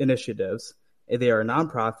ESG initiatives. They are a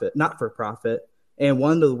nonprofit, not-for-profit, and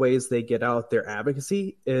one of the ways they get out their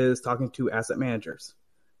advocacy is talking to asset managers.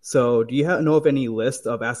 So do you know of any list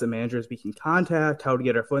of asset managers we can contact, how to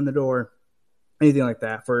get our foot in the door, anything like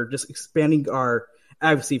that, for just expanding our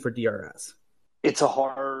advocacy for DRS? It's a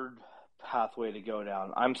hard pathway to go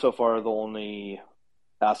down. I'm so far the only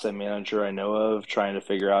asset manager I know of trying to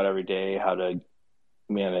figure out every day how to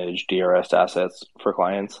manage DRS assets for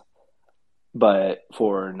clients. But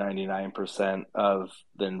for 99% of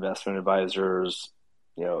the investment advisors,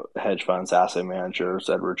 hedge funds, asset managers,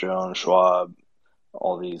 Edward Jones, Schwab,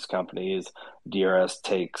 all these companies, DRS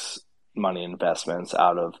takes money investments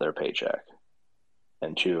out of their paycheck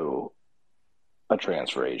into a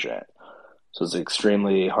transfer agent. So it's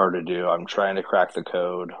extremely hard to do. I'm trying to crack the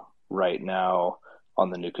code right now on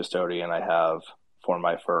the new custodian I have for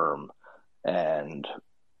my firm, and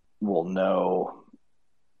we'll know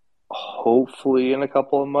hopefully in a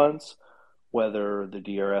couple of months whether the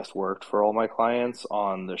DRS worked for all my clients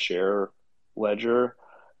on the share ledger.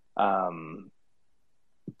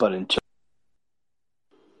 But until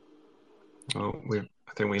I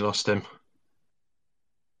think we lost him.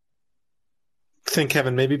 I think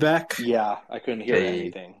Kevin may be back. Yeah, I couldn't hear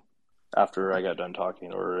anything after I got done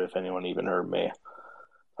talking, or if anyone even heard me.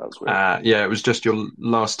 That was weird. Yeah, it was just your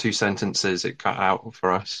last two sentences. It cut out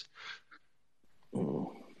for us.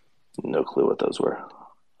 No clue what those were.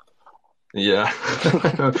 Yeah,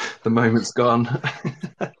 the moment's gone.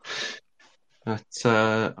 But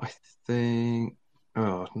I think...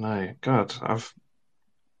 Oh, no. God, I've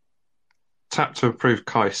tapped to approve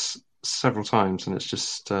Kais several times, and it's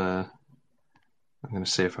just... I'm going to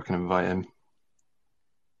see if I can invite him.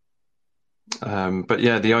 But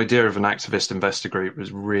yeah, the idea of an activist investor group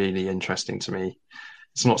was really interesting to me.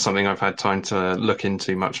 It's not something I've had time to look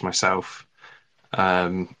into much myself,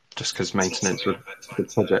 just because maintenance with the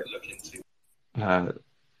project,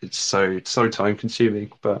 it's so time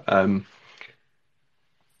consuming. But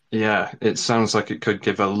yeah, it sounds like it could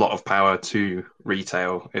give a lot of power to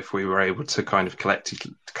retail if we were able to kind of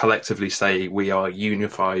collectively say we are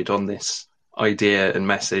unified on this idea and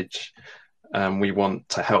message. We want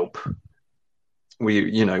to help.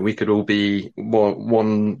 We could all be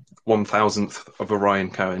 1/1000th of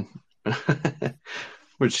Orion Cohen,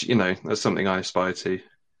 which, that's something I aspire to.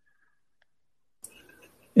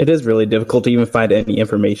 It is really difficult to even find any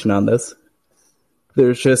information on this.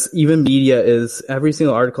 There's just, even media is, every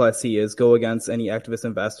single article I see is go against any activist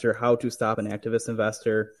investor, how to stop an activist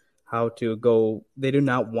investor, they do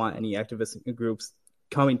not want any activist groups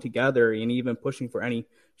coming together and even pushing for any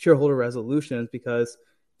shareholder resolutions, because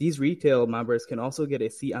these retail members can also get a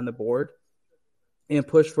seat on the board and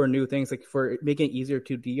push for new things, like for making it easier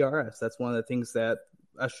to DRS. That's one of the things that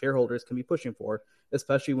us shareholders can be pushing for,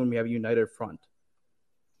 especially when we have a united front.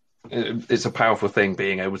 It's a powerful thing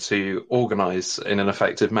being able to organize in an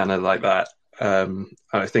effective manner like that.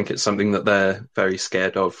 I think it's something that they're very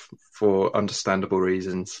scared of for understandable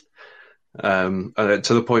reasons. To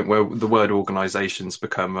the point where the word organizations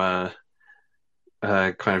become a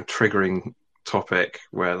kind of triggering topic,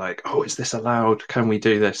 where like, oh, is this allowed? Can we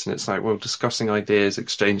do this? And it's like, well, discussing ideas,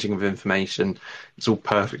 exchanging of information, it's all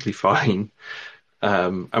perfectly fine.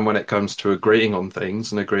 And when it comes to agreeing on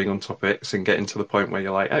things and agreeing on topics and getting to the point where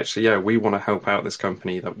you're like, actually, yeah, we want to help out this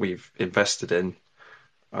company that we've invested in,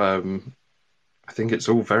 I think it's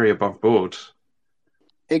all very above board.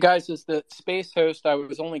 Hey guys, as the space host, I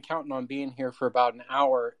was only counting on being here for about an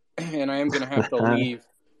hour, and I am going to have to leave.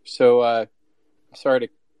 So sorry to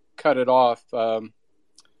cut it off. We're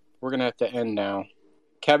going to have to end now.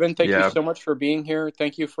 Kevin, thank you so much for being here.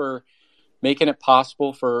 Thank you for making it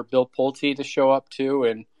possible for Bill Pulte to show up too.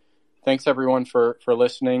 And thanks everyone for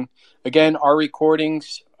listening. Again, our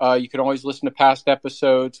recordings, you can always listen to past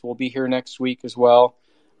episodes. We'll be here next week as well.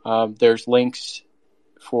 There's links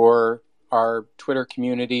for our Twitter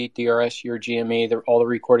community, DRS Your GME. All the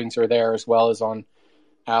recordings are there, as well as on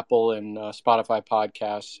Apple and Spotify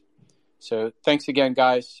podcasts. So thanks again,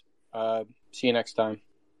 guys. See you next time.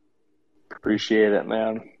 Appreciate it,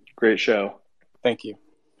 man. Great show. Thank you.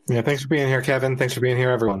 Yeah, thanks for being here, Kevin. Thanks for being here,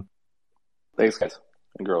 everyone. Thanks, guys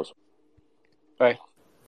and girls. Bye.